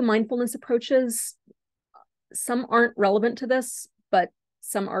some of the mindfulness approaches, some aren't relevant to this, but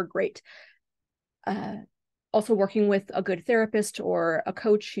some are great. Also working with a good therapist or a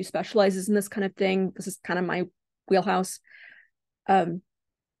coach who specializes in this kind of thing. This is kind of my wheelhouse.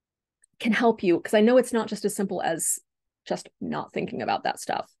 Can help you, because I know it's not just as simple as just not thinking about that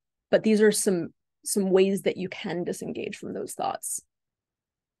stuff, but these are some ways that you can disengage from those thoughts.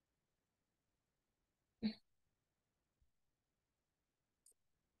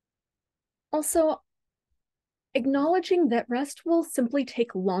 Also, acknowledging that rest will simply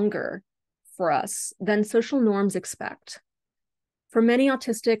take longer for us than social norms expect. For many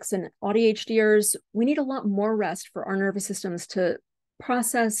autistics and AuDHDers, we need a lot more rest for our nervous systems to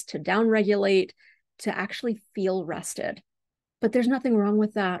process, to downregulate, to actually feel rested. But there's nothing wrong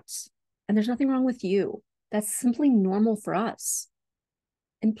with that. And there's nothing wrong with you. That's simply normal for us.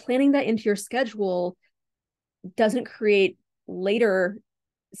 And planning that into your schedule doesn't create later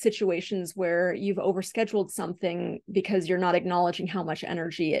situations where you've overscheduled something because you're not acknowledging how much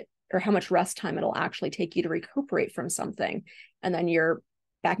energy it or how much rest time it'll actually take you to recuperate from something. And then you're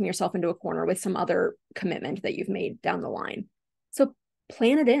backing yourself into a corner with some other commitment that you've made down the line. So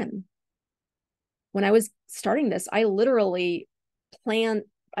plan it in. When I was starting this, I literally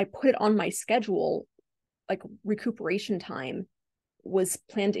I put it on my schedule, like recuperation time was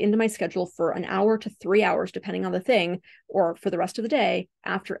planned into my schedule for an hour to 3 hours, depending on the thing, or for the rest of the day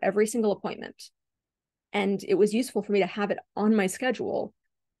after every single appointment. And it was useful for me to have it on my schedule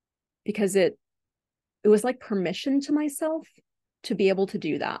because it was like permission to myself to be able to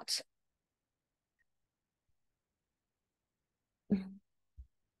do that.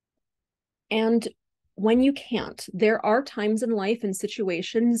 And when you can't, there are times in life and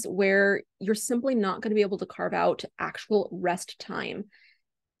situations where you're simply not going to be able to carve out actual rest time.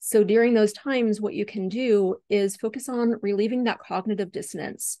 So during those times, what you can do is focus on relieving that cognitive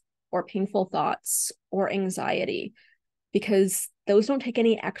dissonance or painful thoughts or anxiety, because those don't take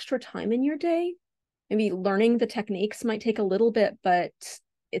any extra time in your day. Maybe learning the techniques might take a little bit, but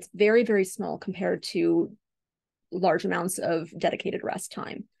it's very, very small compared to large amounts of dedicated rest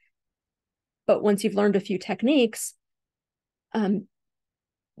time. But once you've learned a few techniques,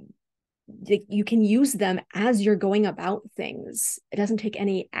 you can use them as you're going about things. It doesn't take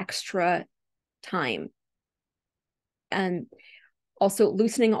any extra time. And also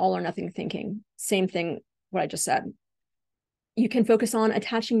loosening all or nothing thinking. Same thing, what I just said. You can focus on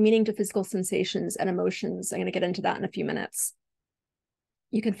attaching meaning to physical sensations and emotions. I'm going to get into that in a few minutes.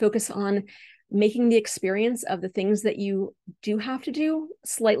 You can focus on making the experience of the things that you do have to do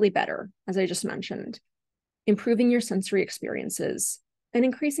slightly better, as I just mentioned, improving your sensory experiences, and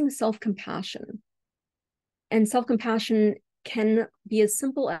increasing self-compassion. And self-compassion can be as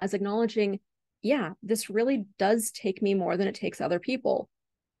simple as acknowledging, yeah, this really does take me more than it takes other people.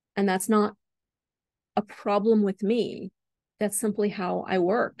 And that's not a problem with me. That's simply how I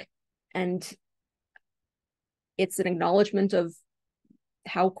work. And it's an acknowledgement of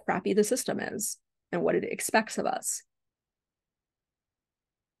how crappy the system is and what it expects of us.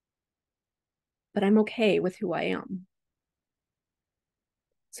 But I'm okay with who I am.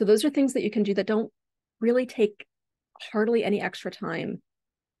 So those are things that you can do that don't really take hardly any extra time.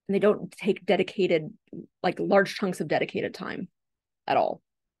 And they don't take dedicated, like large chunks of dedicated time at all.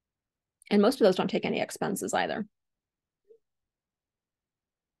 And most of those don't take any expenses either.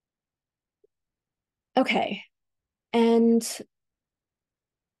 Okay. And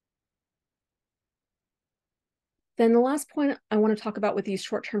then the last point I want to talk about with these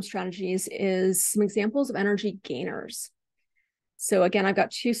short-term strategies is some examples of energy gainers. So again, I've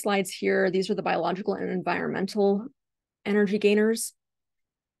got 2 slides here. These are the biological and environmental energy gainers.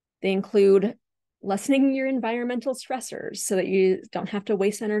 They include lessening your environmental stressors so that you don't have to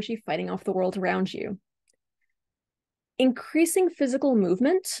waste energy fighting off the world around you. Increasing physical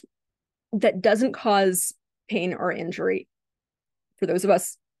movement that doesn't cause pain or injury. For those of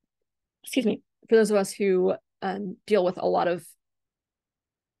us, who deal with a lot of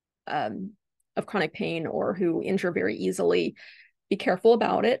chronic pain or who injure very easily, be careful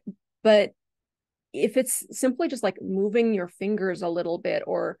about it. But if it's simply just like moving your fingers a little bit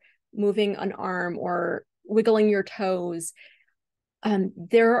or moving an arm or wiggling your toes,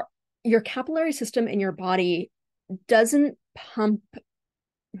 your capillary system in your body doesn't pump.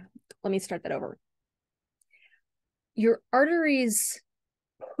 Let me start that over. Your arteries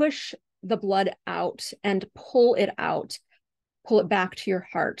push the blood out and pull it back to your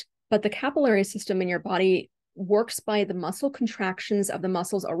heart. But the capillary system in your body works by the muscle contractions of the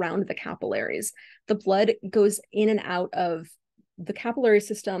muscles around the capillaries. The blood goes in and out of the capillary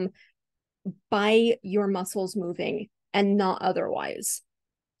system by your muscles moving and not otherwise.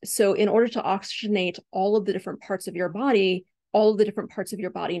 So in order to oxygenate all of the different parts of your body, all of the different parts of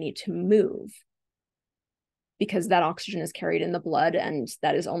your body need to move, because that oxygen is carried in the blood and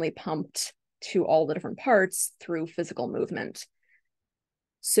that is only pumped to all the different parts through physical movement.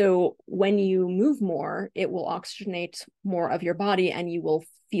 So when you move more, it will oxygenate more of your body and you will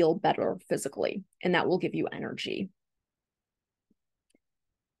feel better physically, and that will give you energy.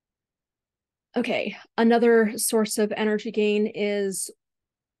 Okay, another source of energy gain is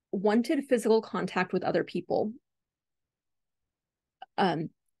wanted physical contact with other people.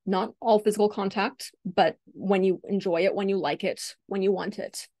 Not all physical contact, but when you enjoy it, when you like it, when you want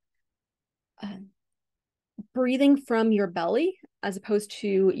it. Breathing from your belly as opposed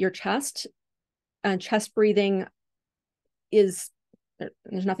to your chest. Chest breathing there's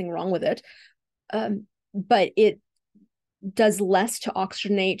nothing wrong with it, but it does less to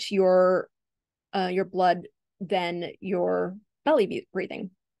oxygenate your blood than your belly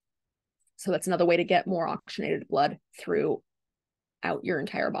breathing. So that's another way to get more oxygenated blood throughout your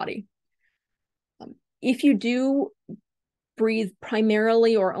entire body. If you do breathe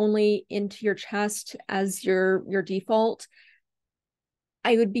primarily or only into your chest as your default,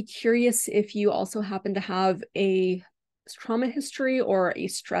 I would be curious if you also happen to have a trauma history or a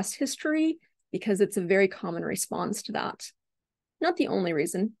stress history, because it's a very common response to that. Not the only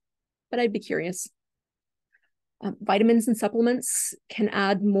reason, but I'd be curious. Vitamins and supplements can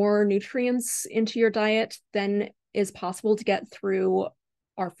add more nutrients into your diet than is possible to get through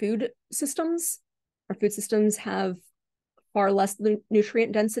our food systems. Our food systems have far less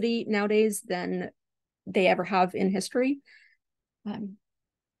nutrient density nowadays than they ever have in history.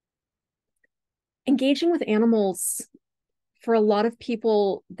 Engaging with animals, for a lot of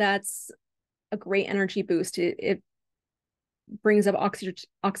people, that's a great energy boost. brings up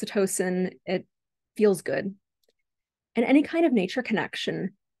oxytocin. It feels good. And any kind of nature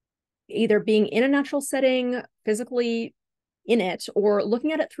connection, either being in a natural setting, physically in it, or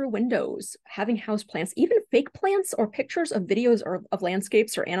looking at it through windows, having house plants, even fake plants or pictures of videos or of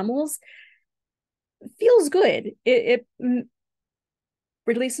landscapes or animals, feels good. It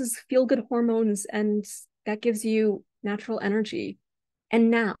releases feel-good hormones, and that gives you natural energy. And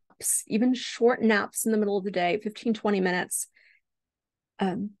naps, even short naps in the middle of the day, 15, 20 minutes,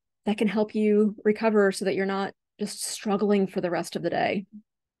 that can help you recover so that you're not just struggling for the rest of the day.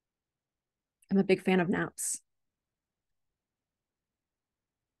 I'm a big fan of naps.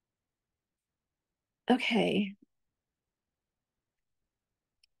 Okay.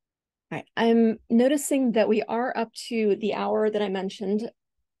 All right. I'm noticing that we are up to the hour that I mentioned.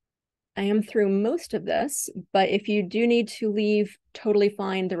 I am through most of this, but if you do need to leave, totally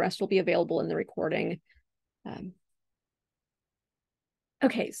fine. The rest will be available in the recording.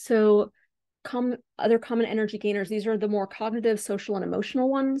 Okay, so other common energy gainers, these are the more cognitive, social, and emotional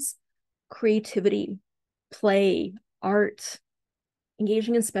ones. Creativity, play, art,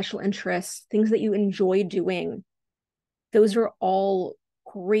 engaging in special interests, things that you enjoy doing. Those are all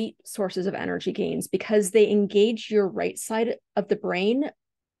great sources of energy gains because they engage your right side of the brain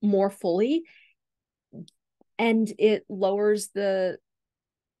more fully, and it lowers the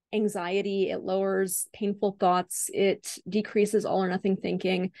anxiety, it lowers painful thoughts, it decreases all or nothing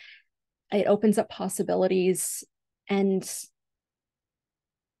thinking, it opens up possibilities. And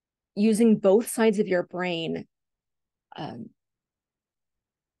using both sides of your brain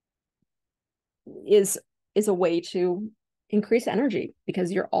is a way to increase energy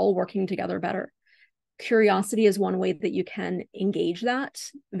because you're all working together better. Curiosity is one way that you can engage that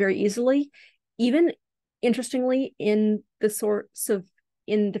very easily, even interestingly in the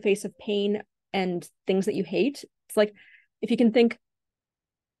face of pain and things that you hate. It's like, if you can think,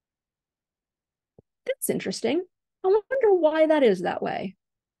 that's interesting, I wonder why that is that way.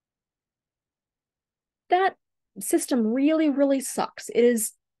 That system really, really sucks. It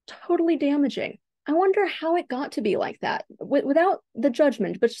is totally damaging. I wonder how it got to be like that, without the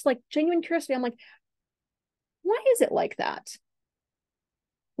judgment, but just like genuine curiosity. I'm like, why is it like that?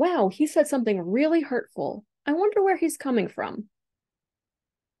 Wow, he said something really hurtful. I wonder where he's coming from.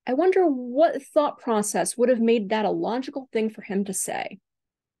 I wonder what thought process would have made that a logical thing for him to say.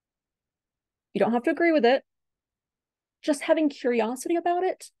 You don't have to agree with it. Just having curiosity about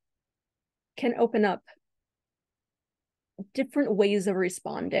it can open up different ways of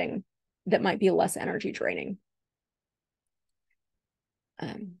responding that might be less energy draining.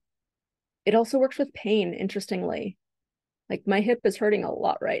 It also works with pain, interestingly. Like, my hip is hurting a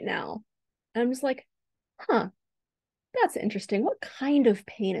lot right now. And I'm just like, huh, that's interesting. What kind of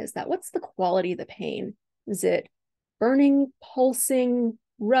pain is that? What's the quality of the pain? Is it burning, pulsing,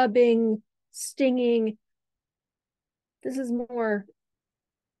 rubbing, stinging? This is more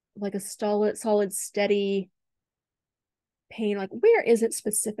like a solid, steady pain. Like, where is it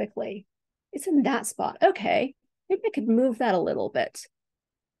specifically? It's in that spot. Okay, maybe I could move that a little bit.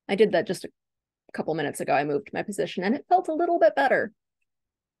 I did that just a couple minutes ago. I moved my position and it felt a little bit better.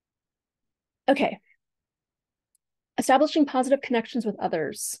 Okay. Establishing positive connections with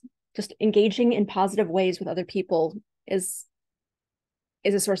others, just engaging in positive ways with other people is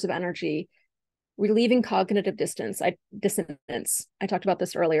a source of energy. Relieving cognitive dissonance. I talked about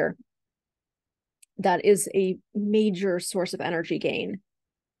this earlier. That is a major source of energy gain.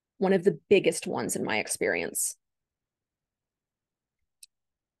 One of the biggest ones in my experience.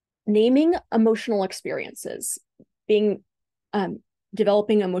 Naming emotional experiences,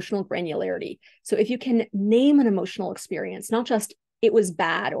 developing emotional granularity. So if you can name an emotional experience, not just it was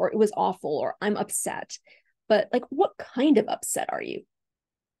bad or it was awful or I'm upset, but like, what kind of upset are you?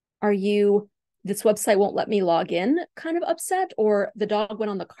 Are you, this website won't let me log in kind of upset, or the dog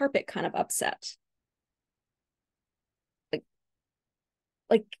went on the carpet kind of upset?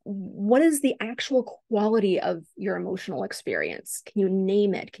 Like, what is the actual quality of your emotional experience? Can you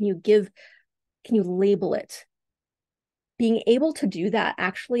name it? Can you label it? Being able to do that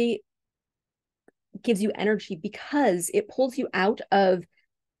actually gives you energy because it pulls you out of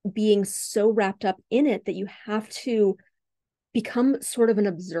being so wrapped up in it that you have to become sort of an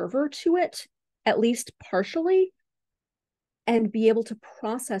observer to it, at least partially, and be able to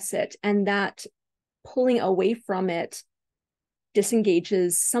process it. And that pulling away from it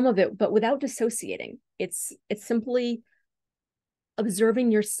disengages some of it, but without dissociating. It's simply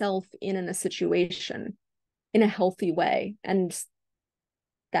observing yourself in a situation in a healthy way, and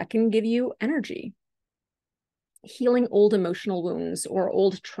that can give you energy. Healing old emotional wounds or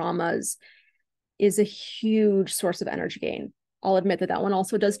old traumas is a huge source of energy gain. I'll admit that that one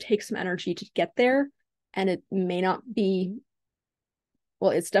also does take some energy to get there, and it may not be,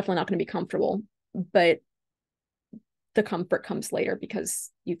 well, it's definitely not going to be comfortable, but the comfort comes later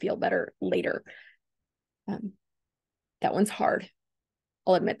because you feel better later. That one's hard.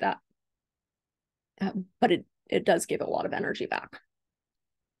 I'll admit that. But it does give a lot of energy back.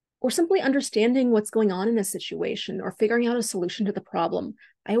 Or simply understanding what's going on in a situation or figuring out a solution to the problem.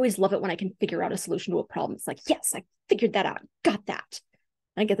 I always love it when I can figure out a solution to a problem. It's like, yes, I figured that out, got that.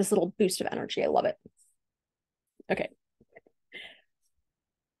 And I get this little boost of energy. I love it. Okay.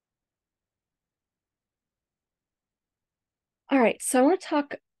 All right, so I want to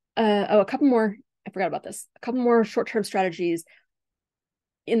talk, a couple more, I forgot about this, a couple more short-term strategies.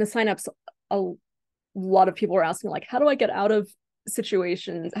 In the signups, a lot of people are asking, like, how do I get out of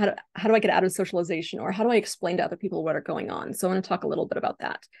situations? How do I get out of socialization? Or how do I explain to other people what are going on? So I want to talk a little bit about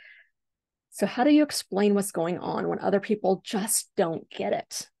that. So how do you explain what's going on when other people just don't get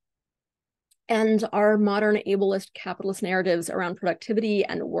it? And our modern ableist capitalist narratives around productivity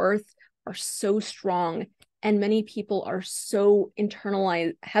and worth are so strong, and many people are so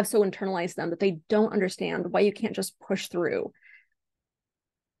internalized them that they don't understand why you can't just push through.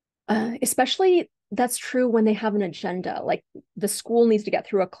 Especially that's true when they have an agenda, like the school needs to get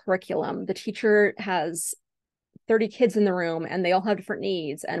through a curriculum. The teacher has 30 kids in the room and they all have different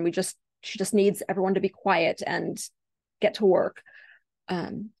needs, and she just needs everyone to be quiet and get to work.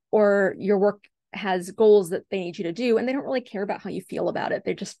 Or your work has goals that they need you to do, and they don't really care about how you feel about it.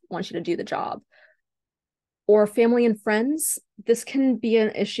 They just want you to do the job. Or family and friends, this can be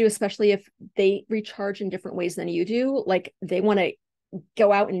an issue, especially if they recharge in different ways than you do. Like they want to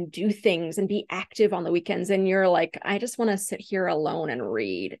go out and do things and be active on the weekends, and you're like, I just want to sit here alone and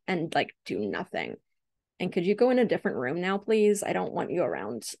read and like do nothing. And could you go in a different room now, please? I don't want you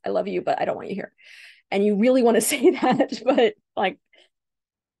around. I love you, but I don't want you here. And you really want to say that, but like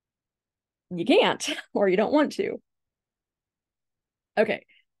you can't, or you don't want to. Okay,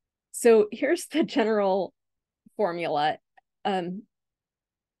 so here's the general formula.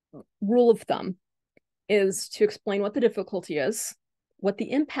 Rule of thumb is to explain what the difficulty is, what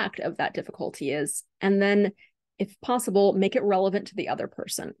the impact of that difficulty is, and then, if possible, make it relevant to the other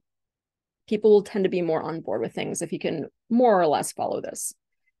person. People will tend to be more on board with things if you can more or less follow this.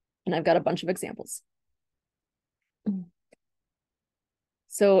 And I've got a bunch of examples.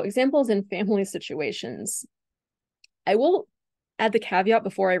 So examples in family situations. I will add the caveat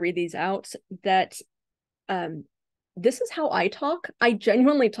before I read these out that this is how I talk. I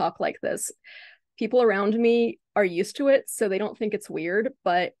genuinely talk like this. People around me are used to it, so they don't think it's weird.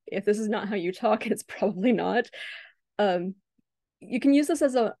 But if this is not how you talk, it's probably not. You can use this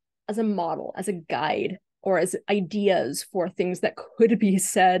as a model, as a guide, or as ideas for things that could be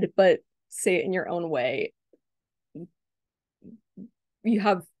said, but say it in your own way. You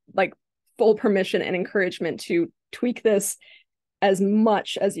have like full permission and encouragement to tweak this as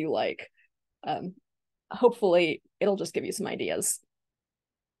much as you like. Hopefully it'll just give you some ideas.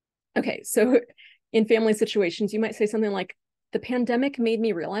 Okay, so in family situations, you might say something like, the pandemic made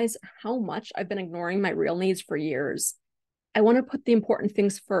me realize how much I've been ignoring my real needs for years. I want to put the important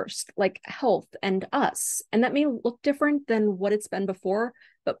things first, like health and us. And that may look different than what it's been before,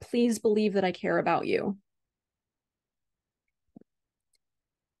 but please believe that I care about you.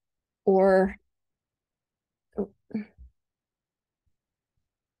 Or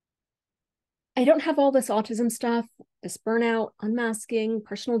I don't have all this autism stuff, this burnout, unmasking,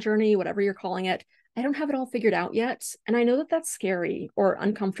 personal journey, whatever you're calling it. I don't have it all figured out yet. And I know that that's scary or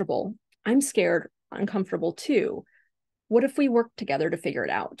uncomfortable. I'm scared, uncomfortable too. What if we work together to figure it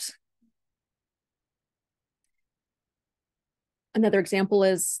out? Another example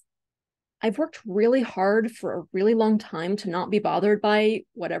is, I've worked really hard for a really long time to not be bothered by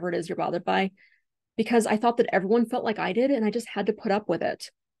whatever it is you're bothered by, because I thought that everyone felt like I did and I just had to put up with it.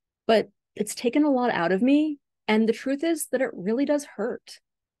 But it's taken a lot out of me. And the truth is that it really does hurt.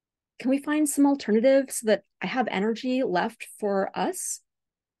 Can we find some alternatives so that I have energy left for us,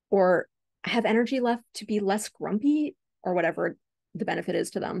 or I have energy left to be less grumpy, or whatever the benefit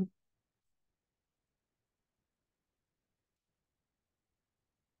is to them?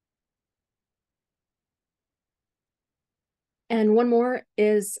 And one more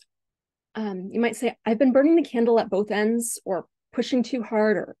is, you might say, I've been burning the candle at both ends, or pushing too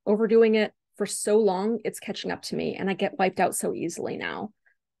hard, or overdoing it for so long, it's catching up to me, and I get wiped out so easily now.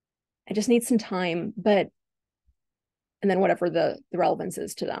 I just need some time, but, and then whatever the relevance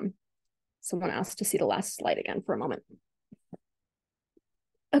is to them. Someone asked to see the last slide again for a moment.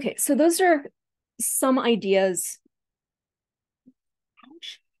 Okay, so those are some ideas,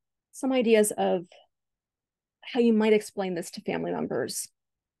 of how you might explain this to family members.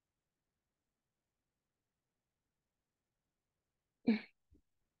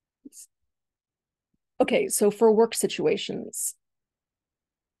 Okay, so for work situations,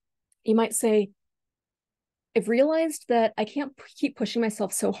 you might say, I've realized that I can't keep pushing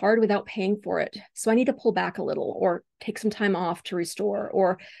myself so hard without paying for it. So I need to pull back a little or take some time off to restore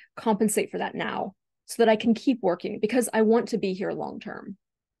or compensate for that now so that I can keep working because I want to be here long term.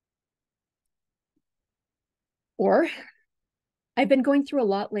 Or I've been going through a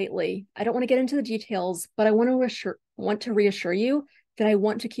lot lately. I don't want to get into the details, but I want to reassure you that I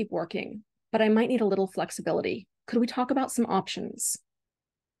want to keep working, but I might need a little flexibility. Could we talk about some options?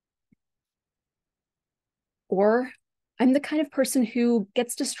 Or I'm the kind of person who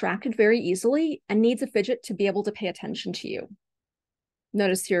gets distracted very easily and needs a fidget to be able to pay attention to you.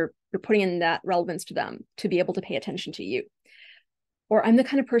 Notice you're putting in that relevance to them to be able to pay attention to you. Or I'm the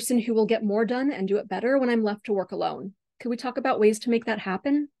kind of person who will get more done and do it better when I'm left to work alone. Could we talk about ways to make that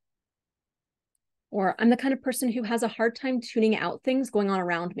happen? Or I'm the kind of person who has a hard time tuning out things going on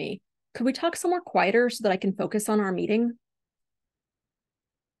around me. Could we talk somewhere quieter so that I can focus on our meeting?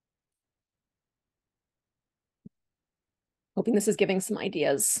 Hoping this is giving some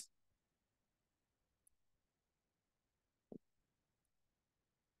ideas.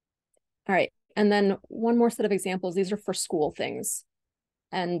 All right, and then one more set of examples. These are for school things.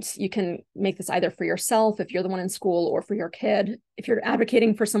 And you can make this either for yourself, if you're the one in school, or for your kid, if you're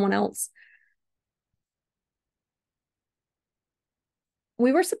advocating for someone else.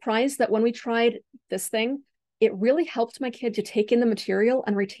 We were surprised that when we tried this thing, it really helped my kid to take in the material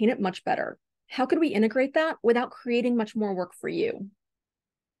and retain it much better. How could we integrate that without creating much more work for you?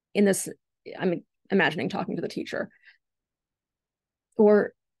 In this, I'm imagining talking to the teacher.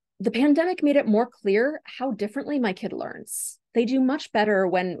 Or the pandemic made it more clear how differently my kid learns. They do much better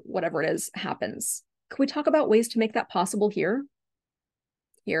when whatever it is happens. Can we talk about ways to make that possible here?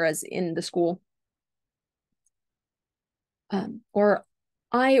 Here as in the school? Or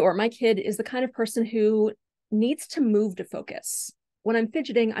my kid is the kind of person who needs to move to focus. When I'm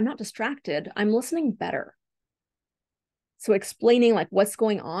fidgeting, I'm not distracted, I'm listening better. So explaining like what's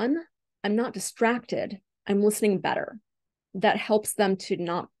going on, I'm not distracted, I'm listening better. That helps them to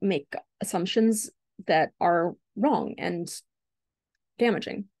not make assumptions that are wrong and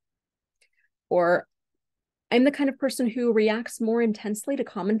damaging. Or I'm the kind of person who reacts more intensely to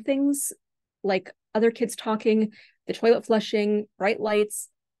common things like other kids talking, the toilet flushing, bright lights,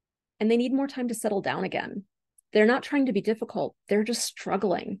 and they need more time to settle down again. They're not trying to be difficult, they're just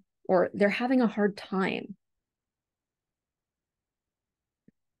struggling or they're having a hard time.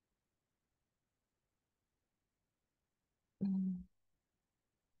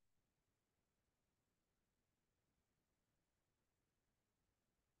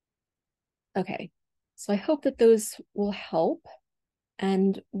 Okay, so I hope that those will help.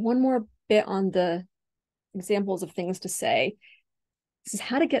 And one more bit on the examples of things to say. This is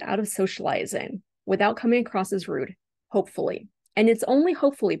how to get out of socializing without coming across as rude, hopefully. And it's only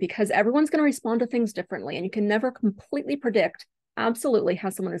hopefully because everyone's going to respond to things differently, and you can never completely predict absolutely how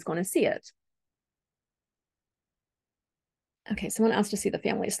someone is going to see it. Okay, someone asked to see the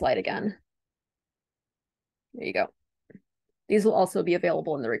family slide again. There you go. These will also be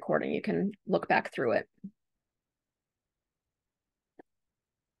available in the recording. You can look back through it.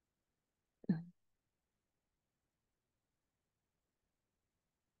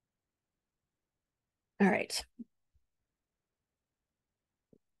 All right.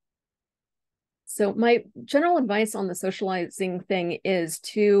 So my general advice on the socializing thing is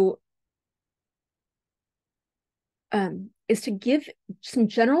to give some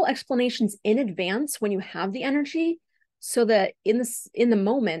general explanations in advance when you have the energy, so that in the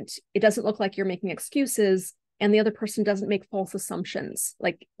moment it doesn't look like you're making excuses and the other person doesn't make false assumptions,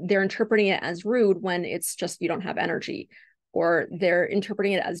 like they're interpreting it as rude when it's just you don't have energy, or they're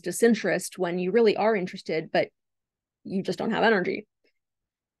interpreting it as disinterest when you really are interested but you just don't have energy.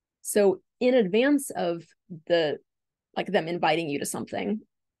 So in advance of them inviting you to something,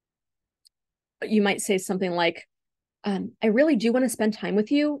 you might say something like, I really do want to spend time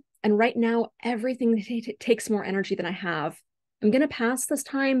with you. And right now, everything takes more energy than I have. I'm going to pass this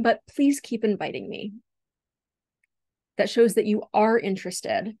time, but please keep inviting me. That shows that you are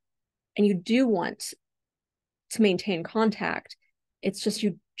interested and you do want to maintain contact. It's just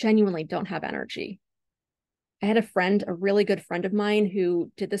you genuinely don't have energy. I had a really good friend of mine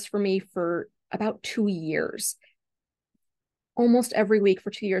who did this for me for about 2 years. Almost every week for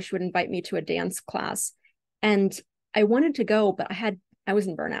 2 years, she would invite me to a dance class. And I wanted to go, but I was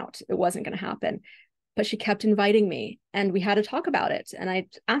in burnout. It wasn't going to happen. but she kept inviting me, and we had to talk about it. And I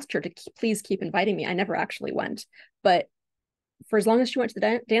asked her to please keep inviting me. I never actually went, but for as long as she went to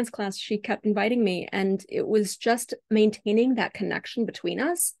the dance class, she kept inviting me. And it was just maintaining that connection between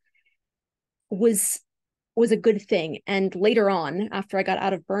us was a good thing. And later on, after I got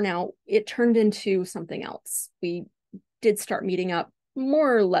out of burnout, it turned into something else. We did start meeting up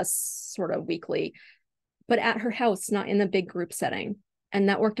more or less sort of weekly, but at her house, not in the big group setting. And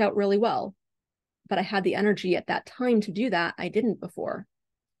that worked out really well. But I had the energy at that time to do that. I didn't before.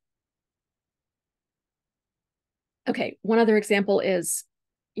 Okay, one other example is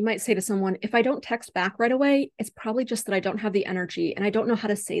you might say to someone, if I don't text back right away, it's probably just that I don't have the energy, and I don't know how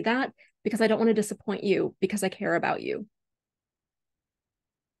to say that because I don't want to disappoint you because I care about you.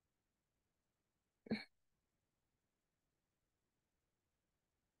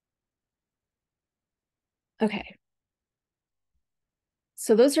 Okay.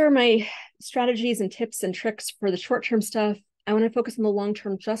 So those are my strategies and tips and tricks for the short-term stuff. I want to focus on the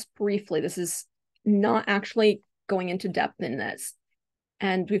long-term just briefly. This is not actually going into depth in this.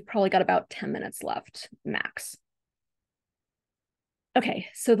 And we've probably got about 10 minutes left, max. Okay,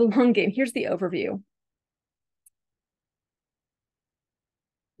 so the long game, here's the overview.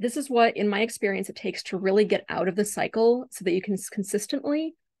 This is what, in my experience, it takes to really get out of the cycle so that you can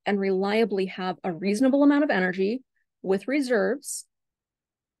consistently and reliably have a reasonable amount of energy with reserves,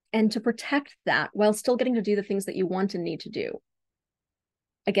 and to protect that while still getting to do the things that you want and need to do.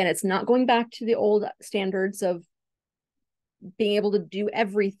 Again, it's not going back to the old standards of being able to do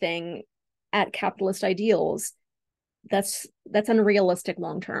everything at capitalist ideals. That's unrealistic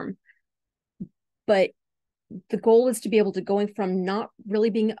long term. But the goal is to be able to going from not really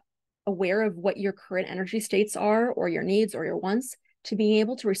being aware of what your current energy states are or your needs or your wants to being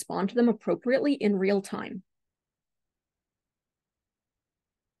able to respond to them appropriately in real time.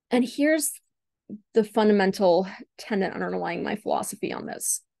 And here's the fundamental tenet underlying my philosophy on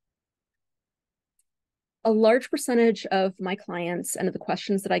this. A large percentage of my clients and of the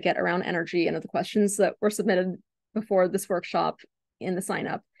questions that I get around energy and of the questions that were submitted before this workshop in the sign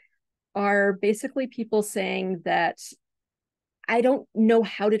up are basically people saying that I don't know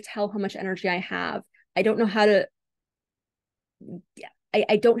how to tell how much energy I have. I don't know how to,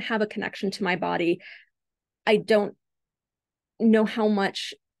 I don't have a connection to my body. I don't know how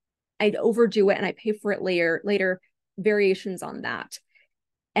much I'd overdo it and I pay for it later, variations on that.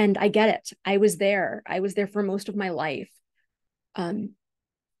 And I get it. I was there for most of my life. And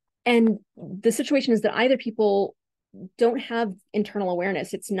the situation is that either people don't have internal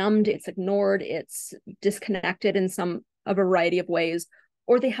awareness, it's numbed, it's ignored, it's disconnected in a variety of ways,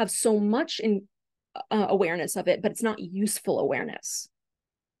 or they have so much awareness of it, but it's not useful awareness.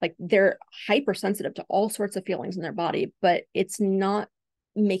 Like they're hypersensitive to all sorts of feelings in their body, but it's not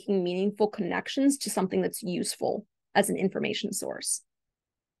making meaningful connections to something that's useful as an information source.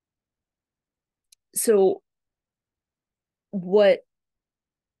 So what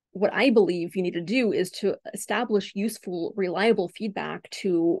I believe you need to do is to establish useful, reliable feedback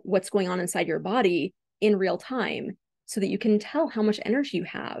to what's going on inside your body in real time so that you can tell how much energy you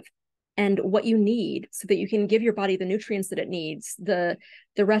have and what you need so that you can give your body the nutrients that it needs, the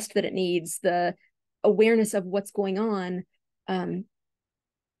rest that it needs, the awareness of what's going on, and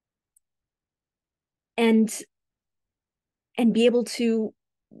be able to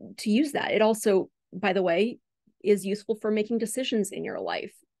use that. It also, by the way, is useful for making decisions in your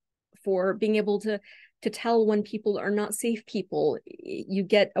life, for being able to tell when people are not safe people. You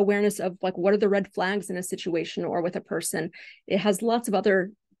get awareness of like, what are the red flags in a situation or with a person. It has lots of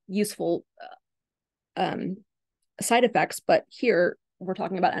other useful side effects, but here we're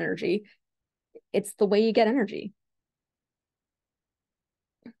talking about energy. It's the way you get energy.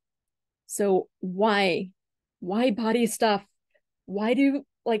 So why body stuff? Why do,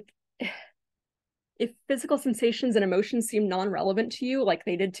 like, if physical sensations and emotions seem non-relevant to you, like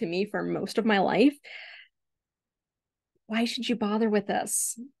they did to me for most of my life, why should you bother with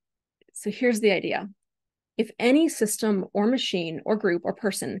this? So here's the idea. If any system or machine or group or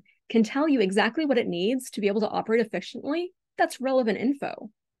person can tell you exactly what it needs to be able to operate efficiently, that's relevant info.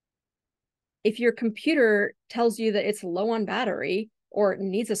 If your computer tells you that it's low on battery or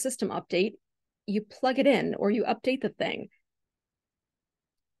needs a system update, you plug it in or you update the thing.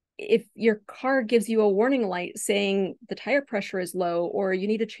 If your car gives you a warning light saying the tire pressure is low or you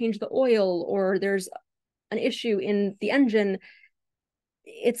need to change the oil or there's an issue in the engine,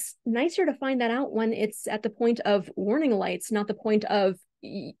 it's nicer to find that out when it's at the point of warning lights, not the point of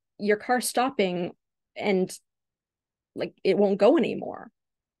your car stopping and like it won't go anymore.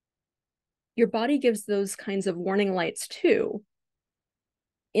 Your body gives those kinds of warning lights too,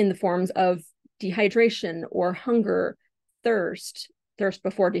 in the forms of dehydration or hunger, thirst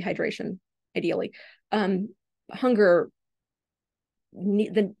before dehydration, ideally, hunger,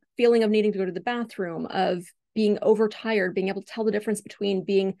 the feeling of needing to go to the bathroom, of being overtired, being able to tell the difference between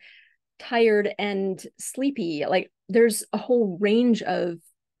being tired and sleepy. Like there's a whole range of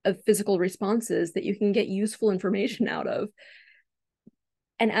physical responses that you can get useful information out of.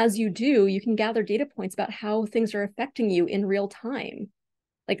 And as you do, you can gather data points about how things are affecting you in real time.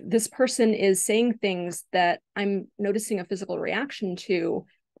 Like this person is saying things that I'm noticing a physical reaction to.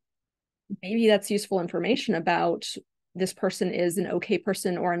 Maybe that's useful information about this person is an okay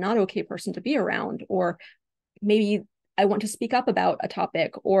person or a not okay person to be around, or maybe I want to speak up about a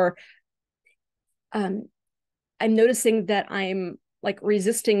topic, or I'm noticing that I'm like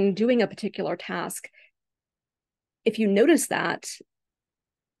resisting doing a particular task. If you notice that,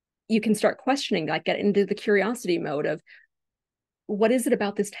 you can start questioning, like get into the curiosity mode of what is it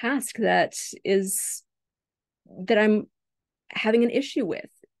about this task that I'm having an issue with.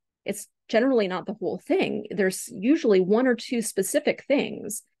 It's generally not the whole thing. There's usually one or two specific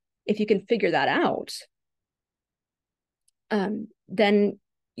things. If you can figure that out, then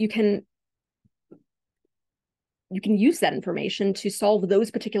you can use that information to solve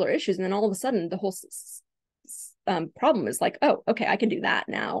those particular issues. And then all of a sudden the whole problem is like, oh, okay, I can do that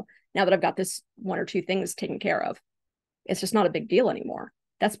now that I've got this one or two things taken care of. It's just not a big deal anymore.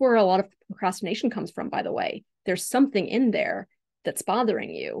 That's where a lot of procrastination comes from, by the way. There's something in there that's bothering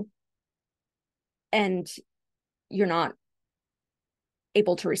you, and you're not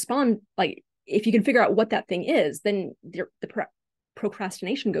able to respond. Like if you can figure out what that thing is, then the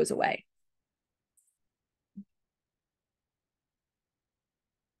procrastination goes away.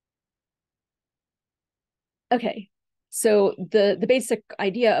 Okay, so the basic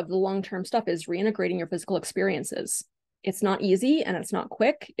idea of the long-term stuff is reintegrating your physical experiences. It's not easy and it's not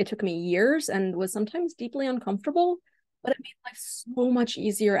quick. It took me years and was sometimes deeply uncomfortable, but it made life so much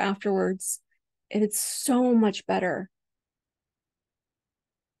easier afterwards. And it's so much better.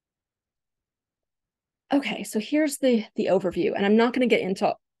 Okay, so here's the overview, and I'm not going to get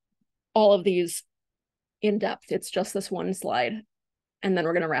into all of these in depth. It's just this one slide, and then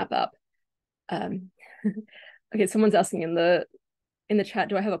we're going to wrap up. Okay, someone's asking in the chat,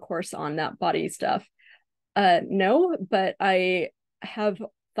 do I have a course on that body stuff? No, but I have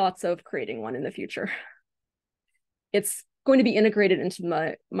thoughts of creating one in the future. It's going to be integrated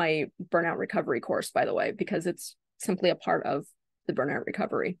into my burnout recovery course, by the way, because it's simply a part of the burnout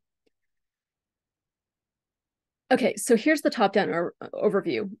recovery. Okay, so here's the top-down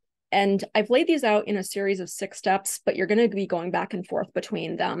overview. And I've laid these out in a series of 6 steps, but you're going to be going back and forth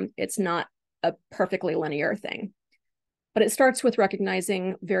between them. It's not a perfectly linear thing. But it starts with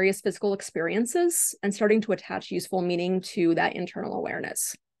recognizing various physical experiences and starting to attach useful meaning to that internal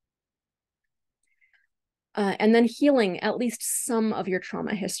awareness. And then healing at least some of your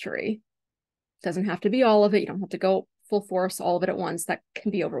trauma history. Doesn't have to be all of it. You don't have to go full force, all of it at once. That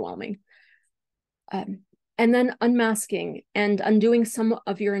can be overwhelming. And then unmasking and undoing some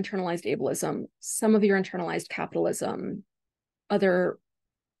of your internalized ableism, some of your internalized capitalism, other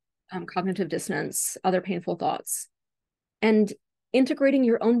cognitive dissonance, other painful thoughts, and integrating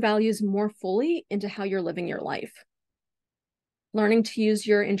your own values more fully into how you're living your life. Learning to use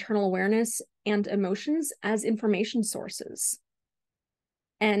your internal awareness and emotions as information sources.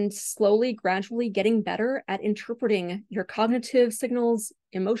 And slowly, gradually getting better at interpreting your cognitive signals,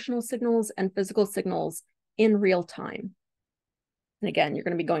 emotional signals, and physical signals in real time. And again, you're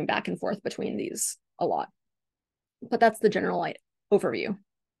going to be going back and forth between these a lot. But that's the general overview.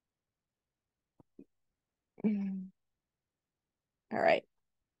 All right.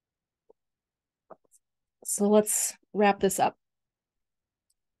 So let's wrap this up.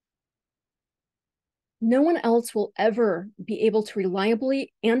 No one else will ever be able to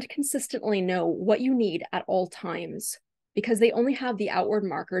reliably and consistently know what you need at all times, because they only have the outward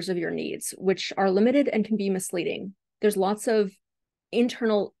markers of your needs, which are limited and can be misleading. There's lots of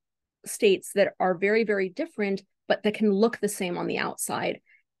internal states that are very, very different, but that can look the same on the outside.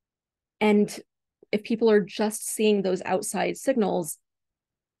 And if people are just seeing those outside signals,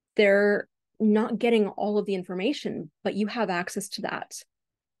 they're not getting all of the information, but you have access to that.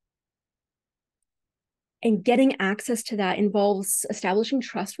 And getting access to that involves establishing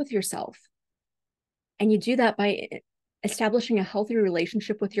trust with yourself. And you do that by establishing a healthy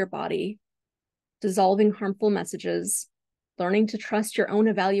relationship with your body, dissolving harmful messages, learning to trust your own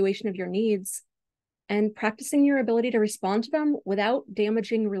evaluation of your needs, and practicing your ability to respond to them without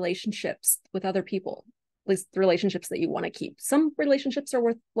damaging relationships with other people, at least the relationships that you want to keep. Some relationships are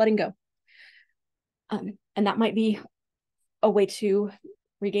worth letting go. And that might be a way to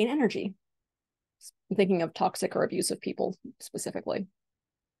regain energy. I'm thinking of toxic or abusive people specifically.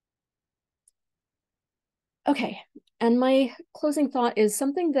 Okay, and my closing thought is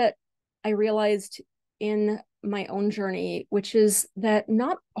something that I realized in my own journey, which is that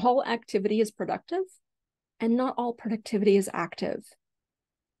not all activity is productive and not all productivity is active.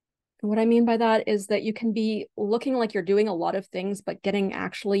 And what I mean by that is that you can be looking like you're doing a lot of things, but getting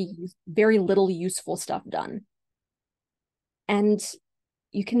actually very little useful stuff done. And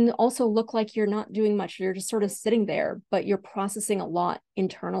you can also look like you're not doing much. You're just sort of sitting there, but you're processing a lot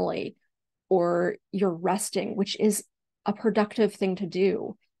internally, or you're resting, which is a productive thing to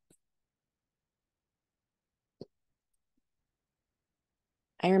do.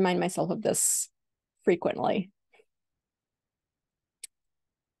 I remind myself of this frequently.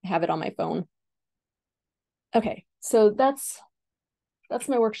 I have it on my phone. Okay, so that's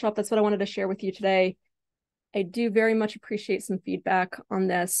my workshop. That's what I wanted to share with you today. I do very much appreciate some feedback on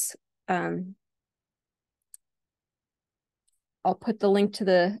this. I'll put the link to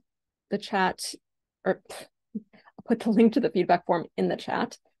the chat, or I'll put the link to the feedback form in the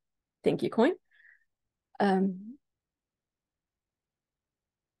chat. Thank you, Coin.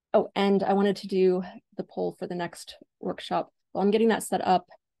 Oh, and I wanted to do the poll for the next workshop. While I'm getting that set up,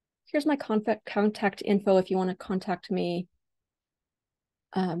 here's my contact info if you want to contact me.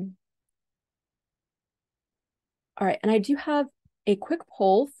 All right, and I do have a quick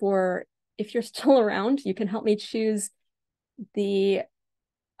poll for, if you're still around, you can help me choose the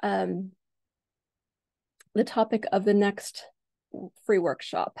topic of the next free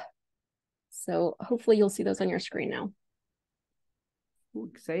workshop. So hopefully you'll see those on your screen now. Ooh,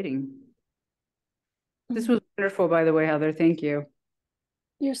 exciting. This was wonderful, by the way, Heather. Thank you.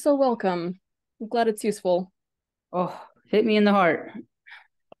 You're so welcome. I'm glad it's useful. Oh, hit me in the heart.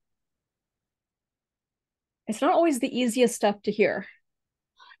 It's not always the easiest stuff to hear.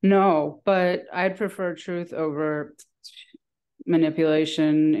 No, but I'd prefer truth over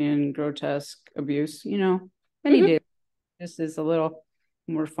manipulation and grotesque abuse, you know, any day. This is a little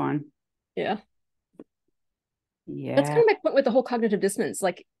more fun. Yeah. Yeah. That's kind of my point with the whole cognitive dissonance.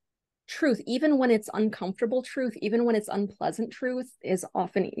 Like, truth, even when it's uncomfortable truth, even when it's unpleasant truth, is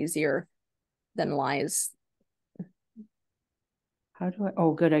often easier than lies. How do I?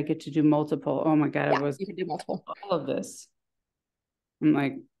 Oh, good. I get to do multiple. Oh my God. Yeah, I was you can do multiple. all of this. I'm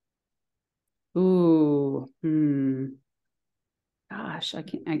like, ooh, gosh, I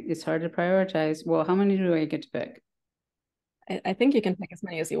can't. It's hard to prioritize. Well, how many do I get to pick? I think you can pick as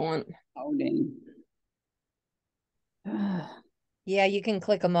many as you want. Oh, dang. Yeah, you can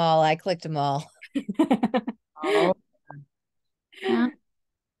click them all. I clicked them all. Oh, yeah.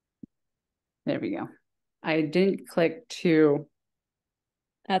 There we go. I didn't click 2.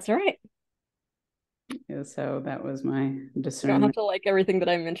 That's all right. Yeah, so that was my discernment. You don't have to like everything that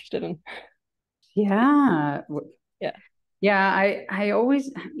I'm interested in. Yeah. Yeah. Yeah, I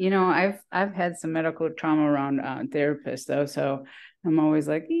always, you know, I've had some medical trauma around therapists though, so I'm always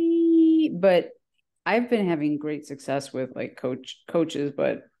like, but I've been having great success with like coaches,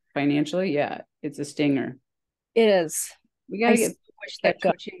 but financially, yeah, it's a stinger. It is. We gotta get wish that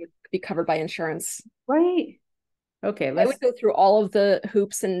coaching would be covered by insurance. right. Okay, I would go through all of the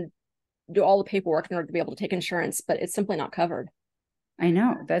hoops and do all the paperwork in order to be able to take insurance, but it's simply not covered. I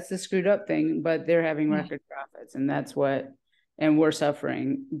know that's the screwed up thing, but they're having record profits, and that's what, and we're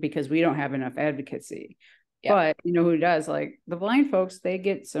suffering because we don't have enough advocacy. Yeah. But you know who does? Like the blind folks, they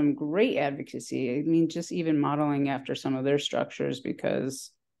get some great advocacy. I mean, just even modeling after some of their structures,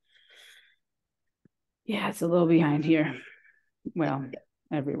 because yeah, it's a little behind here. Well,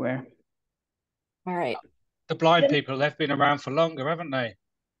 everywhere. All right. The blind people, they've been around for longer, haven't they?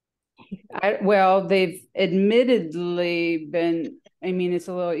 Well, they've admittedly been, I mean, it's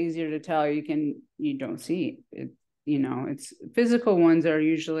a little easier to tell. You don't see it, you know, it's physical ones are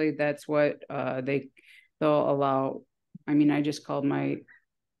usually, that's what they'll allow. I mean, I just called my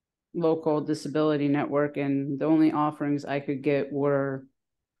local disability network, and the only offerings I could get were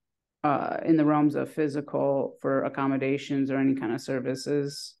in the realms of physical for accommodations or any kind of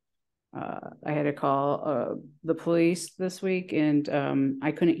services. I had to call the police this week, and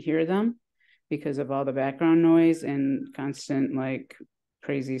I couldn't hear them because of all the background noise and constant like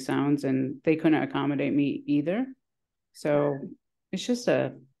crazy sounds, and they couldn't accommodate me either. So it's just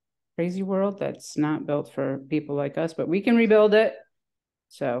a crazy world that's not built for people like us, but we can rebuild it.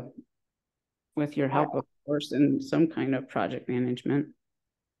 So with your help, of course, and some kind of project management.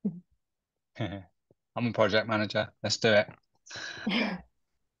 I'm a project manager. Let's do it.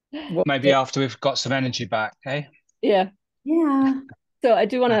 Well, maybe after we've got some energy back, hey? Yeah. Yeah. So I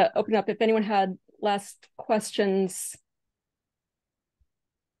do want to open up if anyone had last questions.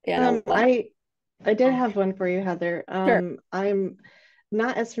 Yeah, I did have one for you, Heather. Sure. I'm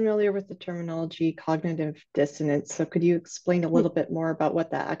not as familiar with the terminology cognitive dissonance, so could you explain a little bit more about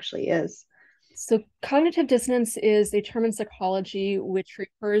what that actually is? So cognitive dissonance is a term in psychology which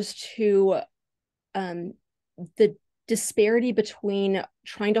refers to um, the disparity between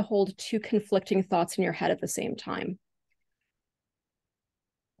trying to hold two conflicting thoughts in your head at the same time.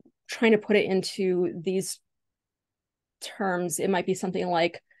 Trying to put it into these terms, it might be something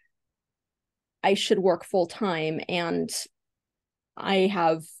like, I should work full time and I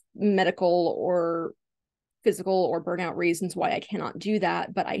have medical or physical or burnout reasons why I cannot do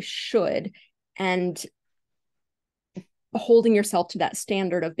that, but I should. And holding yourself to that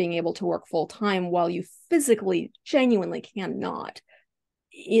standard of being able to work full time while you physically genuinely cannot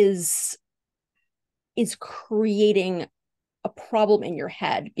is creating a problem in your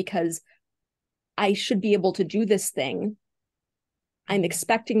head, because I should be able to do this thing. I'm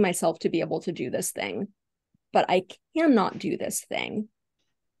expecting myself to be able to do this thing, but I cannot do this thing.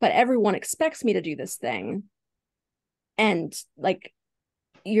 But everyone expects me to do this thing. And like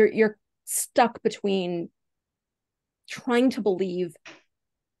you're stuck between trying to believe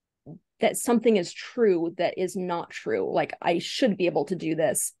that something is true that is not true. Like, I should be able to do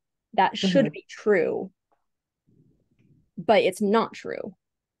this. That should be true, but it's not true.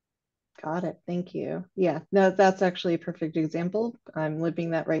 Got it. Thank you. Yeah, no, that's actually a perfect example. I'm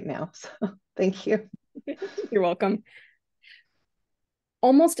living that right now. So thank you. You're welcome.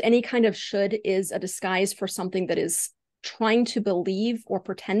 Almost any kind of should is a disguise for something that is trying to believe or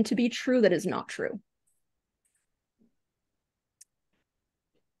pretend to be true that is not true.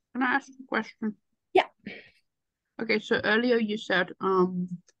 Can I ask a question? Yeah. Okay, so earlier you said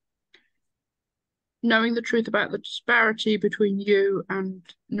knowing the truth about the disparity between you and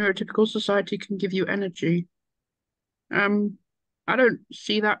neurotypical society can give you energy. I don't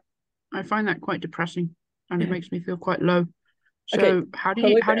see that. I find that quite depressing, and it makes me feel quite low. So Okay, how do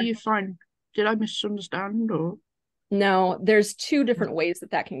totally you find, did I misunderstand, or? No, there's two different ways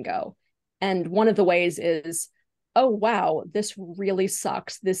that can go. And one of the ways is, oh, wow, this really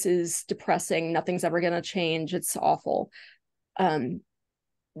sucks. This is depressing. Nothing's ever going to change. It's awful.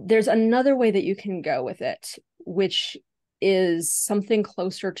 There's another way that you can go with it, which is something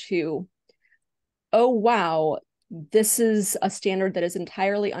closer to, oh, wow, this is a standard that is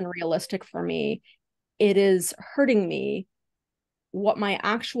entirely unrealistic for me. It is hurting me. What my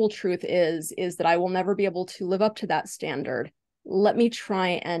actual truth is that I will never be able to live up to that standard. Let me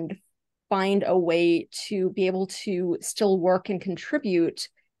try and find a way to be able to still work and contribute,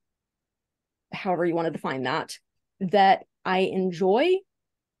 however you want to define that I enjoy,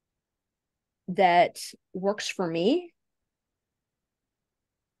 that works for me.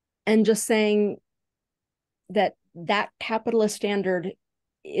 And just saying that capitalist standard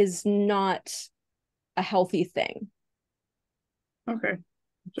is not a healthy thing. Okay.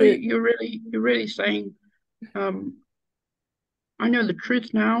 So you're really saying, I know the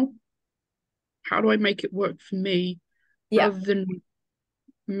truth now. How do I make it work for me, rather than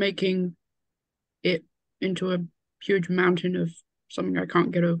making it into a huge mountain of something I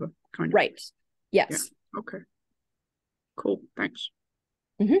can't get over, kind of. Right. Yes. Yeah. Okay. Cool. Thanks.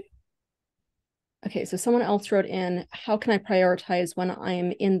 Okay, so someone else wrote in, how can I prioritize when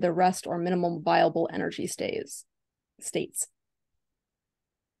I'm in the rest or minimum viable energy states?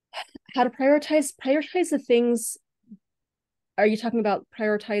 How to prioritize the things. Are you talking about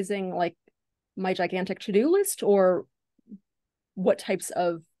prioritizing like my gigantic to-do list, or what types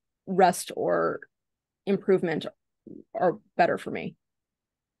of rest or improvement are better for me?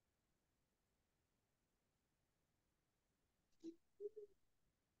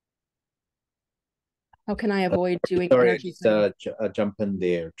 How can I avoid doing energy? Sorry, jump in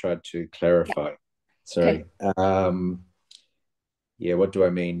there, try to clarify. Yeah. Sorry. Okay. Yeah, what do I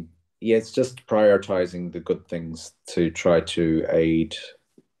mean? Yeah, it's just prioritizing the good things to try to aid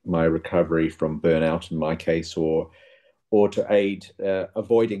my recovery from burnout in my case, or to aid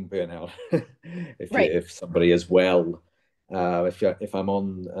avoiding burnout if somebody is well. If I'm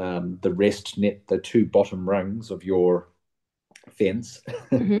on the rest net, the two bottom rungs of your fence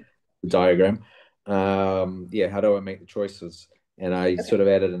diagram, yeah, how do I make the choices? And I sort of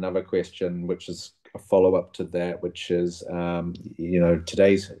added another question, which is a follow-up to that, which is,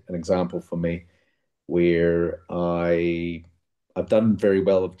 today's an example for me where I've done very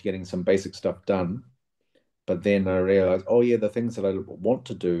well of getting some basic stuff done, but then I realized, oh yeah, the things that I want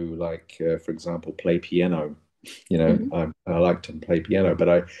to do, like for example, play piano. I like to play piano,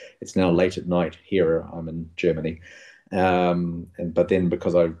 but it's now late at night here. I'm in Germany, but then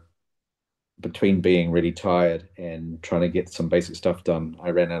because between being really tired and trying to get some basic stuff done,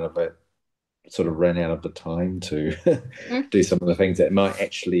 I ran out of it. sort of ran out of the time to do some of the things that might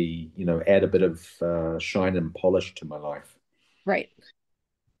actually, add a bit of shine and polish to my life. Right.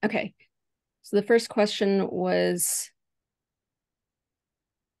 Okay. So the first question was,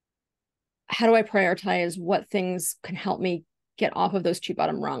 how do I prioritize what things can help me get off of those two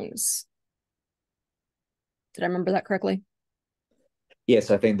bottom rungs? Did I remember that correctly?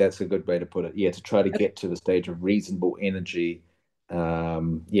 Yes, I think that's a good way to put it. Yeah, to try to get to the stage of reasonable energy.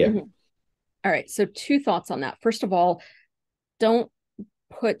 All right. So two thoughts on that. First of all, don't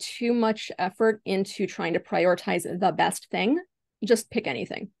put too much effort into trying to prioritize the best thing. Just pick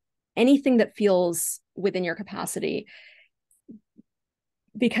anything that feels within your capacity,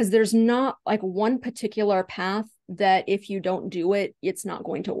 because there's not like one particular path that if you don't do it, it's not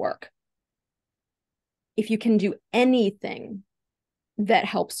going to work. If you can do anything that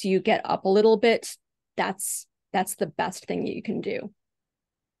helps you get up a little bit, that's the best thing that you can do.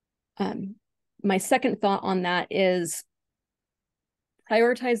 My second thought on that is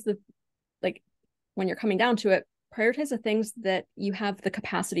prioritize when you're coming down to it, prioritize the things that you have the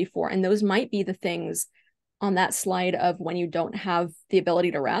capacity for. And those might be the things on that slide of when you don't have the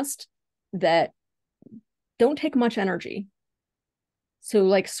ability to rest that don't take much energy. So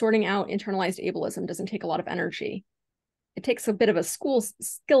like sorting out internalized ableism doesn't take a lot of energy. It takes a bit of a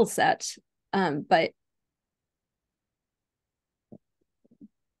skill set, but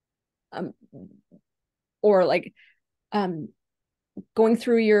or like going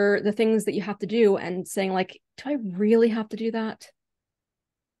through the things that you have to do and saying like, do I really have to do that?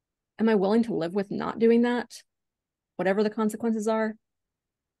 Am I willing to live with not doing that, whatever the consequences are?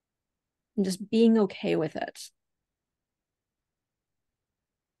 And just being okay with it.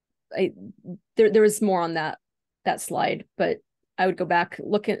 There was more on that slide, but I would go back,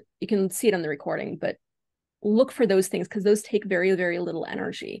 you can see it on the recording, but look for those things because those take very, very little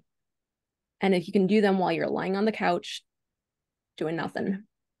energy. And if you can do them while you're lying on the couch, doing nothing.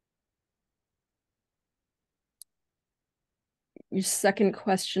 Your second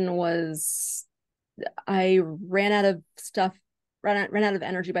question was, I ran out of stuff, ran out of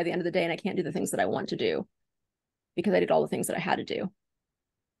energy by the end of the day, and I can't do the things that I want to do because I did all the things that I had to do.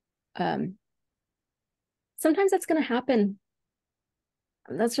 Sometimes that's going to happen.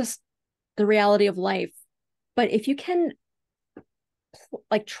 That's just the reality of life. But if you can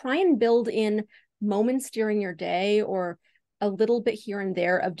like try and build in moments during your day or a little bit here and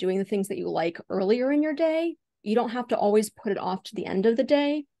there of doing the things that you like earlier in your day, you don't have to always put it off to the end of the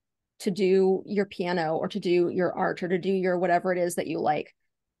day to do your piano or to do your art or to do your whatever it is that you like.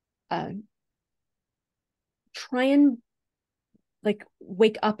 Try and like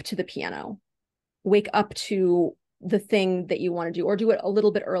wake up to the piano, wake up to the thing that you want to do, or do it a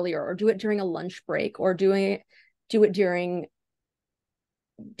little bit earlier, or do it during a lunch break, or do it during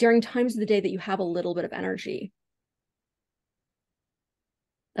times of the day that you have a little bit of energy.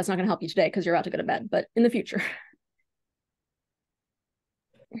 That's not going to help you today because you're about to go to bed, but in the future.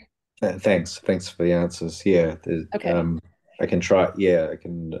 Thanks for the answers. Yeah. Okay. I can try. Yeah, I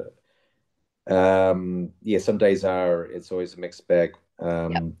can. Some days it's always a mixed bag.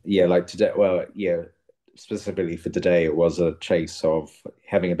 Yeah, like today. Well, yeah, specifically for today, it was a chase of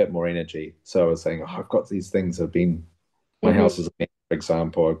having a bit more energy. So I was saying, I've got these things that have been. My house is a mess, for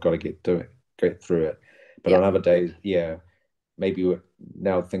example. I've got to get through it. But on other days, yeah, maybe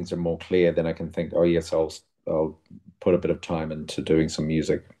now things are more clear. Then I can think, oh yes, I'll put a bit of time into doing some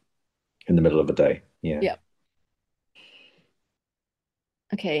music in the middle of the day. Yeah.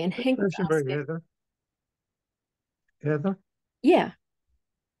 Okay, and Hank was asking, Heather? Yeah.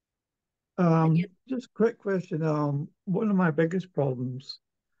 Just a quick question. One of my biggest problems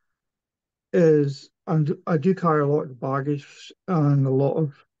is I do carry a lot of baggage and a lot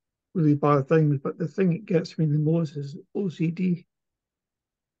of really bad things, but the thing that gets me the most is OCD.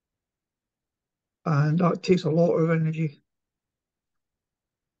 And that takes a lot of energy.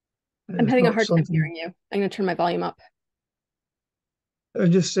 I'm having a hard time hearing you. I'm going to turn my volume up.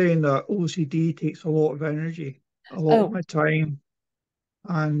 I'm just saying that OCD takes a lot of energy, a lot of my time,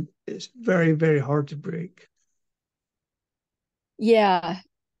 and it's very, very hard to break. Yeah.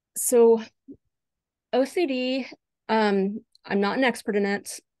 So OCD, I'm not an expert in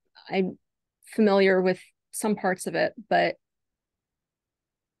it. I'm familiar with some parts of it, but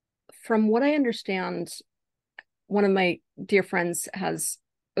from what I understand, one of my dear friends has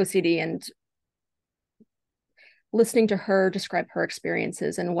OCD, and listening to her describe her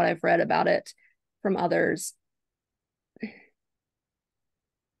experiences and what I've read about it from others,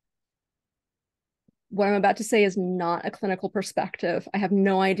 what I'm about to say is not a clinical perspective. I have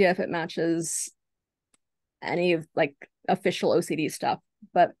no idea if it matches any of like official OCD stuff,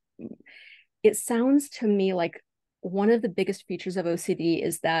 but it sounds to me like one of the biggest features of OCD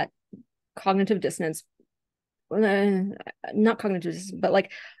is that cognitive dissonance, not cognitive dissonance, but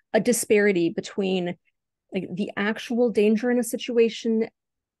like a disparity between like the actual danger in a situation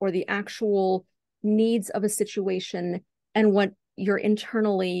or the actual needs of a situation and what you're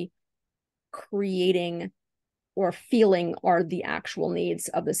internally creating or feeling are the actual needs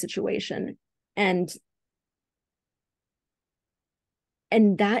of the situation. And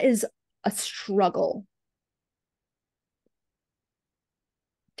that is a struggle.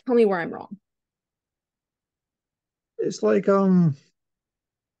 Tell me where I'm wrong. It's like if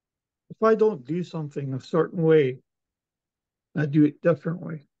I don't do something a certain way, I do it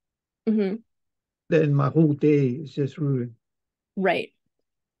differently, Mm-hmm. then my whole day is just ruined. Right.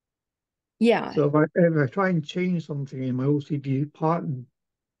 Yeah. So if I try and change something in my OCD pattern,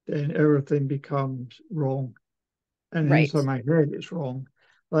 then everything becomes wrong. And Right. inside my head it's wrong.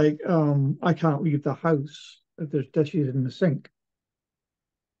 Like I can't leave the house if there's dishes in the sink.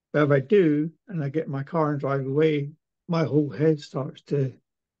 But if I do and I get in my car and drive away, my whole head starts to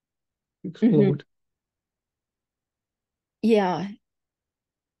Mm-hmm. explode. Yeah.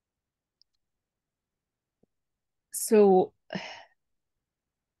 So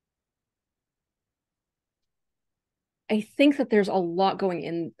I think that there's a lot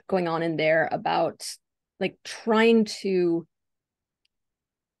going on in there about like trying to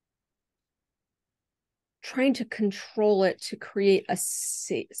control it to create a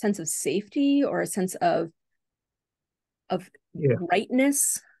sense of safety or a sense of Yeah.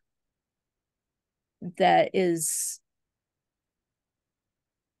 rightness that is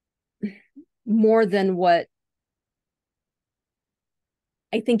more than what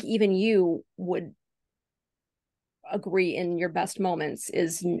I think even you would agree in your best moments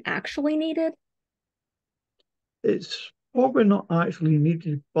is actually needed. It's probably not actually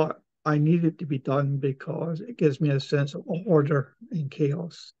needed, but I need it to be done because it gives me a sense of order in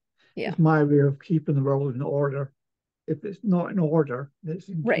chaos. Yeah. It's my way of keeping the world in order. If it's not in order, it's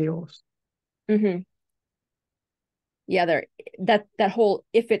in Right. chaos. Mm-hmm. Yeah, that whole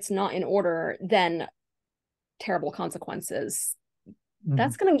if it's not in order, then terrible consequences.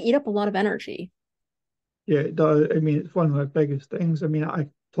 That's going to eat up a lot of energy. Yeah, it does. I mean, it's one of my biggest things. I mean, I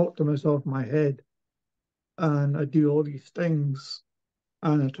talk to myself in my head and I do all these things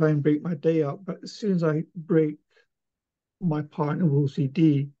and I try and break my day up. But as soon as I break my part of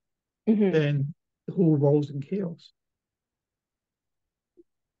OCD, Mm-hmm. then the whole world's in chaos.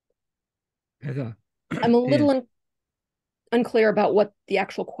 Heather. I'm a little unclear about what the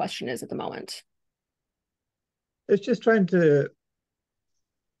actual question is at the moment. It's just we're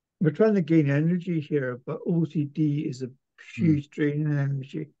trying to gain energy here, but OCD is a huge drain in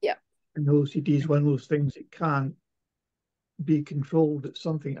energy. Yeah. And OCD is one of those things that can't be controlled. It's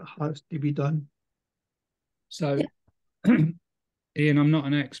something that has to be done. So, Ian, I'm not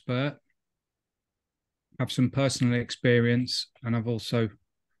an expert. I have some personal experience, and I've also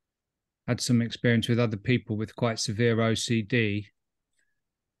had some experience with other people with quite severe OCD.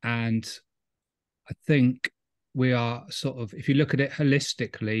 And I think we are sort of, if you look at it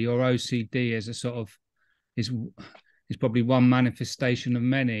holistically, your OCD is a sort of is probably one manifestation of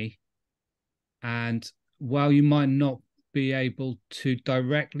many. And while you might not be able to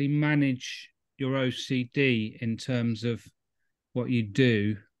directly manage your OCD in terms of what you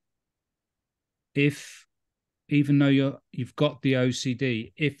do, if even though you've got the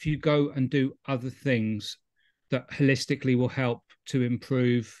OCD, if you go and do other things that holistically will help to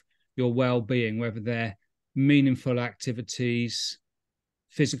improve your well-being, whether they're meaningful activities,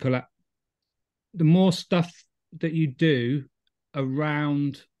 physical, the more stuff that you do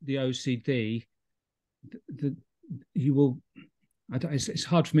around the OCD, you will. It's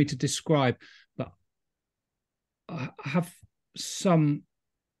hard for me to describe, but I have some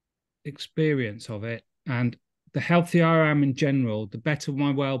experience of it, and the healthier I am in general, the better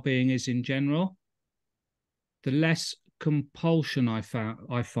my well-being is in general, the less compulsion I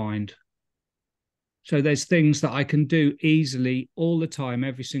find. So there's things that I can do easily all the time,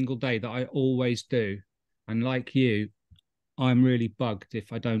 every single day, that I always do. And like you, I'm really bugged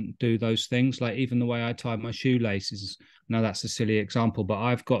if I don't do those things. Like even the way I tie my shoelaces. Now that's a silly example, but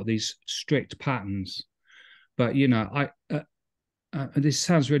I've got these strict patterns. But you know, this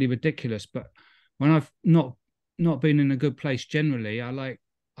sounds really ridiculous, but when I've not been in a good place generally, I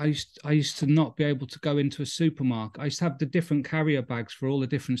used to not be able to go into a supermarket. I used to have the different carrier bags for all the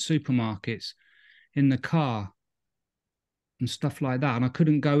different supermarkets in the car and stuff like that. And I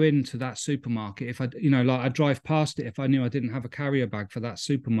couldn't go into that supermarket if I'd drive past it if I knew I didn't have a carrier bag for that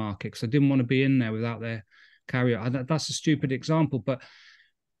supermarket, because I didn't want to be in there without their carrier. That's a stupid example, but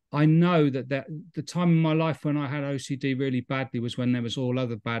I know that the time in my life when I had OCD really badly was when there was all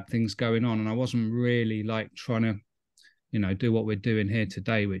other bad things going on, and I wasn't really like trying to, you know, do what we're doing here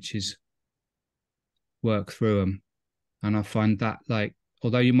today, which is work through them. And I find that, like,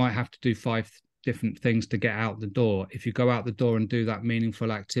 although you might have to do 5 different things to get out the door, if you go out the door and do that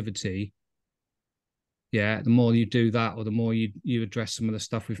meaningful activity, yeah, the more you do that, or the more you address some of the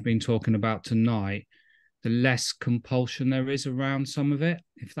stuff we've been talking about tonight, the less compulsion there is around some of it,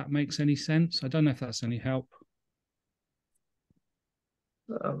 if that makes any sense. I don't know if that's any help.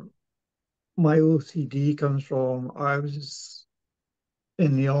 My OCD comes from, I was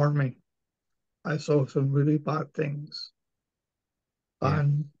in the army. I saw some really bad things. Yeah.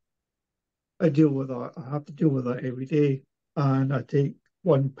 And I deal with that. I have to deal with that every day. And I take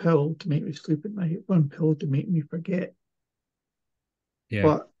one pill to make me sleep at night, one pill to make me forget. Yeah.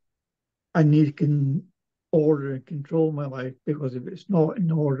 But I need to order and control my life, because if it's not in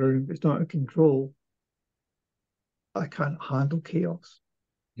order, if it's not in control, I can't handle chaos.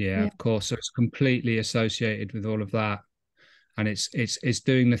 Yeah, of course. So it's completely associated with all of that. And it's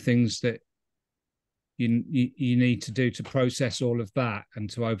doing the things that you need to do to process all of that and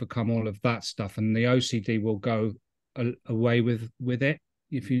to overcome all of that stuff. And the OCD will go away with it.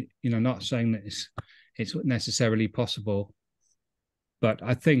 If you know, not saying that it's necessarily possible, but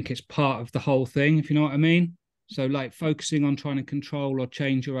I think it's part of the whole thing, if you know what I mean. So like focusing on trying to control or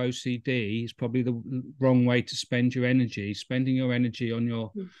change your OCD is probably the wrong way to spend your energy. Spending your energy on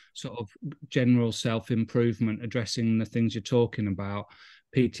your sort of general self-improvement, addressing the things you're talking about,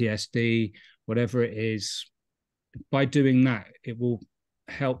 PTSD, whatever it is, by doing that, it will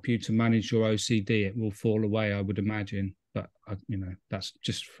help you to manage your OCD. It will fall away, I would imagine. But, you know, that's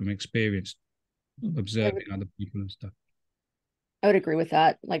just from experience, observing other people and stuff. I would agree with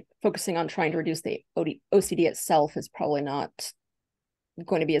that. Like focusing on trying to reduce the OCD itself is probably not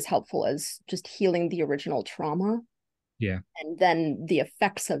going to be as helpful as just healing the original trauma. Yeah. And then the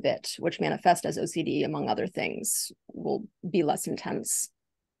effects of it, which manifest as OCD, among other things, will be less intense.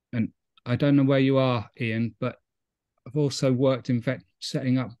 And I don't know where you are, Ian, but I've also worked in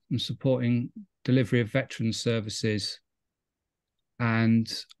setting up and supporting delivery of veteran services. And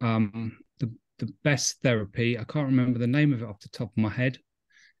the best therapy, I can't remember the name of it off the top of my head.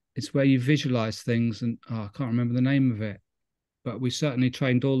 It's where you visualize things, and I can't remember the name of it. But we certainly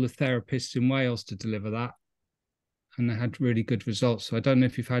trained all the therapists in Wales to deliver that, and they had really good results. So I don't know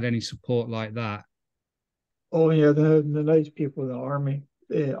if you've had any support like that. Oh yeah, the nice people in the army.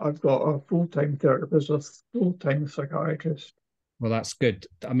 I've got a full-time therapist, a full-time psychiatrist. Well, that's good.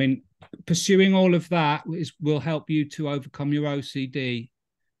 I mean, pursuing all of that will help you to overcome your OCD,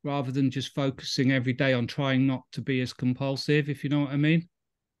 rather than just focusing every day on trying not to be as compulsive, if you know what I mean.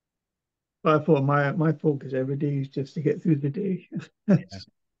 I thought my focus every day is just to get through the day.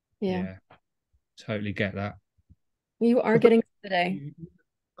 Yeah. Totally get that. You are getting through the day.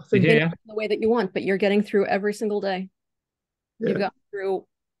 I think in the way that you want, but you're getting through every single day. You've got through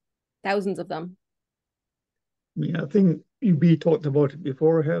thousands of them. I think you talked about it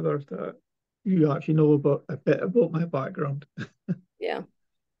before, Heather, that you actually know a bit about my background. Yeah.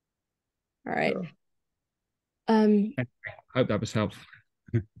 All right. I hope that was helpful.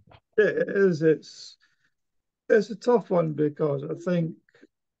 It is. It's a tough one, because I think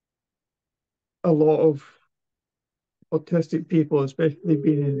a lot of autistic people, especially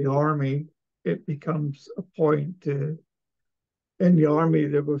being in the army, it becomes a point to, in the army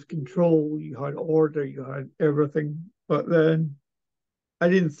there was control, you had order, you had everything. But then I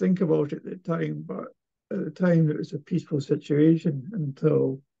didn't think about it at the time, but at the time it was a peaceful situation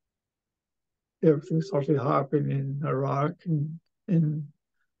until everything started happening in Iraq and in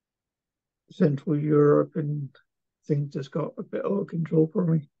Central Europe, and things just got a bit out of control for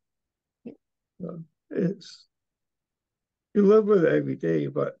me. So you live with it every day,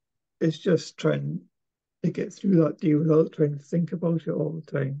 but it's just trying to get through that day without trying to think about it all the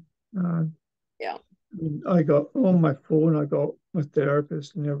time. Yeah. I mean, I got on my phone, I got my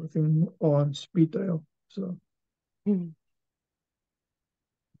therapist and everything on speed dial. So I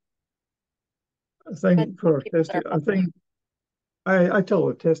think for autistic, I tell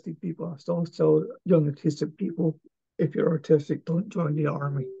autistic people, I still tell young autistic people, if you're autistic, don't join the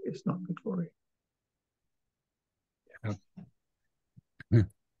army. It's not good for you.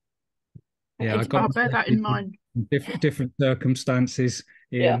 Yeah, I got I'll bear that in mind. Different circumstances,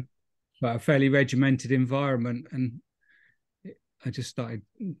 but a fairly regimented environment, and I just started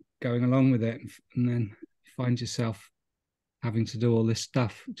going along with it, and then you find yourself having to do all this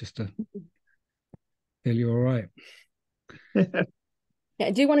stuff just to feel you're all right. Yeah,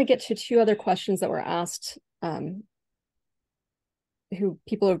 I do want to get to 2 other questions that were asked who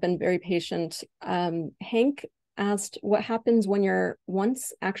people have been very patient. Hank asked what happens when you're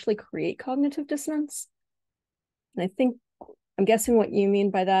once actually create cognitive dissonance. And I'm guessing what you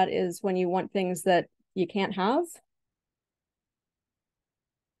mean by that is when you want things that you can't have.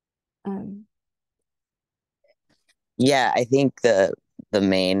 Yeah, I think the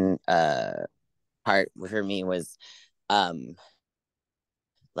main part for me was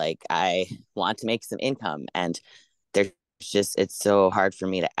like I want to make some income, and there's just it's so hard for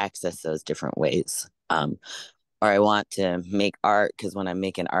me to access those different ways. Or I want to make art because when I'm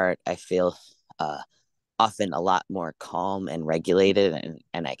making art, I feel often a lot more calm and regulated,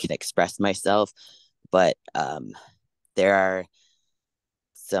 and I can express myself. But there are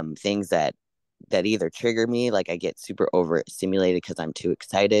some things that either trigger me, like I get super overstimulated because I'm too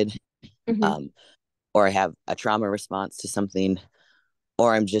excited, or I have a trauma response to something,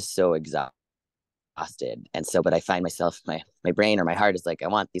 or I'm just so exhausted. And so, but I find myself, my brain or my heart is like, I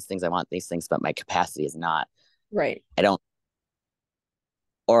want these things, but my capacity is not. Right. I don't,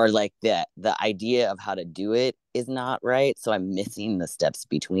 or like the idea of how to do it is not right. So I'm missing the steps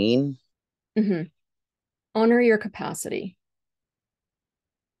between. Honor your capacity.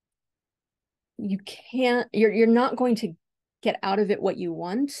 You're not going to get out of it what you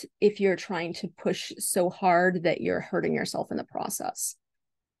want if you're trying to push so hard that you're hurting yourself in the process.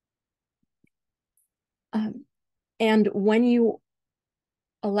 And when you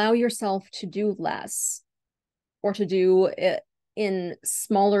allow yourself to do less, or to do it in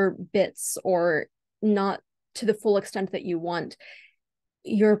smaller bits, or not to the full extent that you want,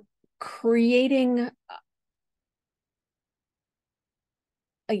 you're creating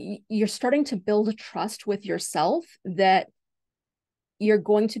you're starting to build a trust with yourself that you're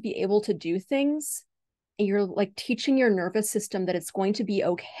going to be able to do things. You're like teaching your nervous system that it's going to be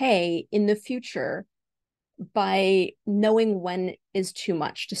okay in the future by knowing when is too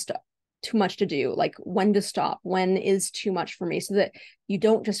much to do, like when to stop, when is too much for me, so that you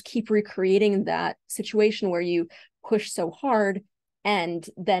don't just keep recreating that situation where you push so hard and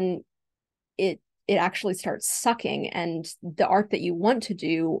then it actually starts sucking and the art that you want to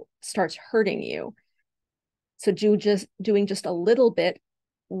do starts hurting you. So doing just a little bit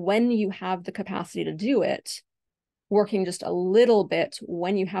when you have the capacity to do it, working just a little bit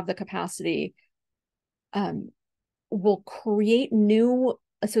when you have the capacity, will create new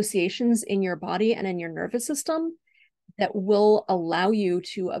associations in your body and in your nervous system that will allow you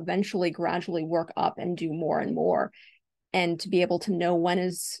to eventually gradually work up and do more and more, and to be able to know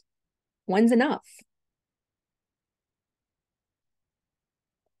when's enough.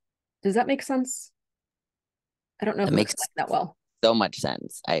 Does that make sense? I don't know if it makes that well. So much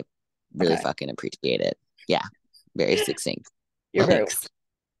sense. I really fucking appreciate it. Yeah, very succinct. You're very welcome.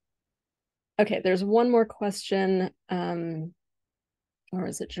 Okay, there's one more question. Or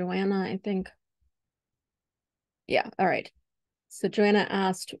is it Joanna, I think? Yeah, all right. So Joanna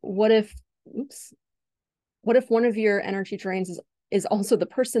asked, what if one of your energy drains is also the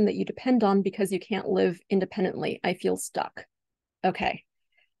person that you depend on because you can't live independently? I feel stuck. Okay.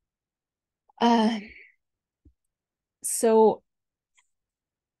 So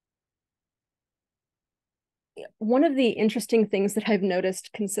one of the interesting things that I've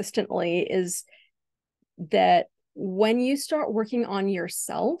noticed consistently is that when you start working on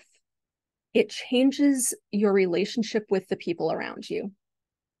yourself, it changes your relationship with the people around you.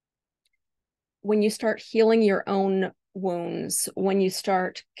 When you start healing your own wounds, when you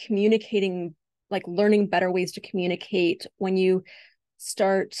start communicating, like learning better ways to communicate, when you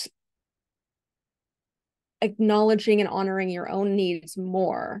start acknowledging and honoring your own needs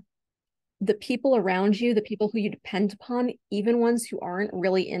more, the people around you, the people who you depend upon, even ones who aren't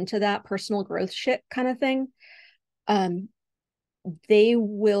really into that personal growth shit kind of thing, they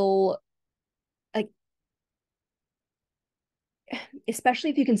will, like,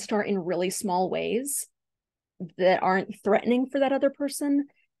 especially if you can start in really small ways that aren't threatening for that other person,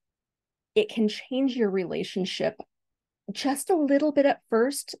 it can change your relationship just a little bit at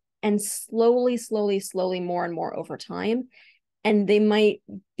first, and slowly more and more over time. And they might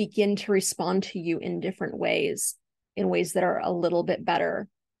begin to respond to you in different ways, in ways that are a little bit better.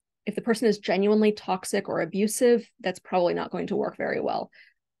 If the person is genuinely toxic or abusive, that's probably not going to work very well.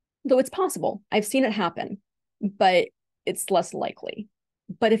 Though it's possible. I've seen it happen, but it's less likely.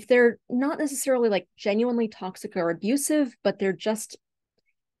 But if they're not necessarily like genuinely toxic or abusive, but they've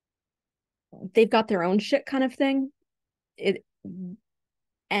got their own shit kind of thing,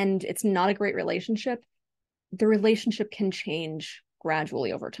 and it's not a great relationship, the relationship can change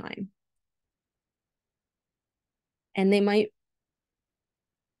gradually over time. And they might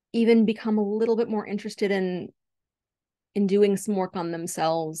even become a little bit more interested in in doing some work on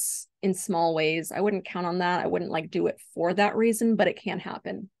themselves in small ways. I wouldn't count on that. I wouldn't like do it for that reason, but it can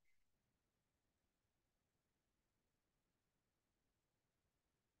happen.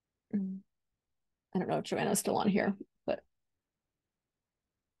 I don't know if Joanna's still on here, but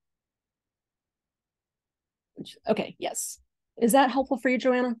okay, yes. Is that helpful for you,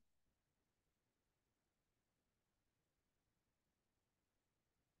 Joanna?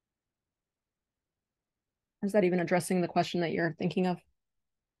 Or is that even addressing the question that you're thinking of?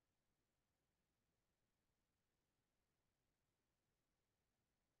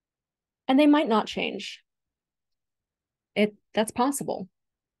 And they might not change. That's possible.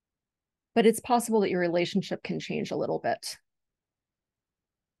 But it's possible that your relationship can change a little bit.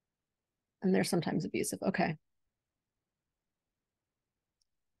 And they're sometimes abusive. Okay.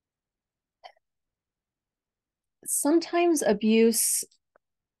 Sometimes abuse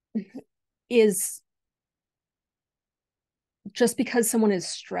is just because someone is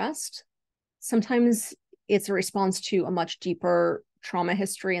stressed. Sometimes it's a response to a much deeper trauma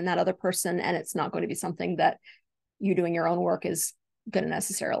history in that other person, and it's not going to be something that you doing your own work is going to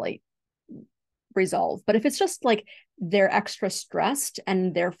necessarily resolve. But if it's just like they're extra stressed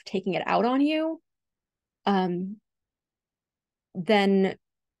and they're taking it out on you, then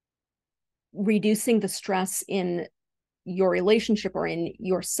reducing the stress in your relationship or in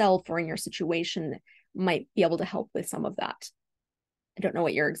yourself or in your situation might be able to help with some of that. I don't know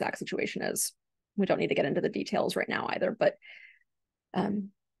what your exact situation is. We don't need to get into the details right now either, but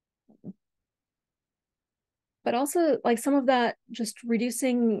also like some of that, just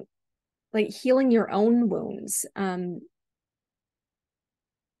reducing, like healing your own wounds,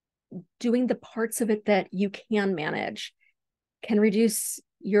 doing the parts of it that you can manage can reduce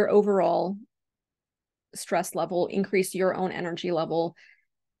your overall stress level, increase your own energy level.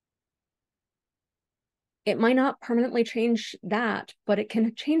 It might not permanently change that, but it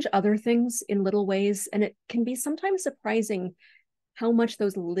can change other things in little ways. And it can be sometimes surprising how much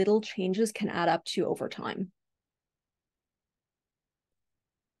those little changes can add up to over time.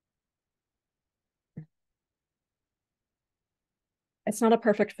 It's not a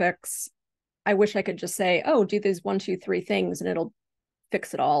perfect fix. I wish I could just say, oh, do these 1, 2, 3 things and it'll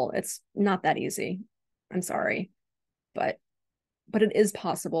fix it all. It's not that easy. I'm sorry, but it is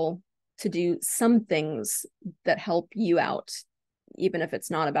possible to do some things that help you out, even if it's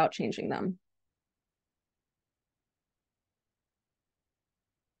not about changing them.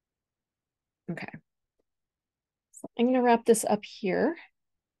 Okay. So I'm going to wrap this up here.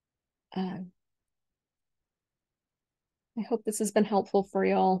 I hope this has been helpful for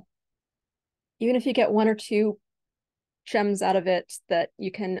y'all. Even if you get 1 or 2 gems out of it that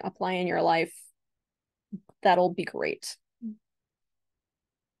you can apply in your life, that'll be great.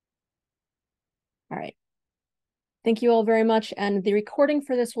 All right. Thank you all very much. And the recording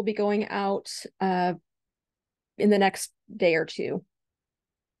for this will be going out in the next day or 2.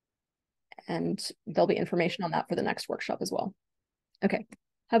 And there'll be information on that for the next workshop as well. Okay.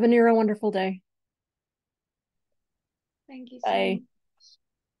 Have a near wonderful day. Thank you. Bye.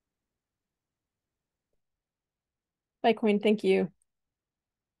 Bye, Queen. Thank you.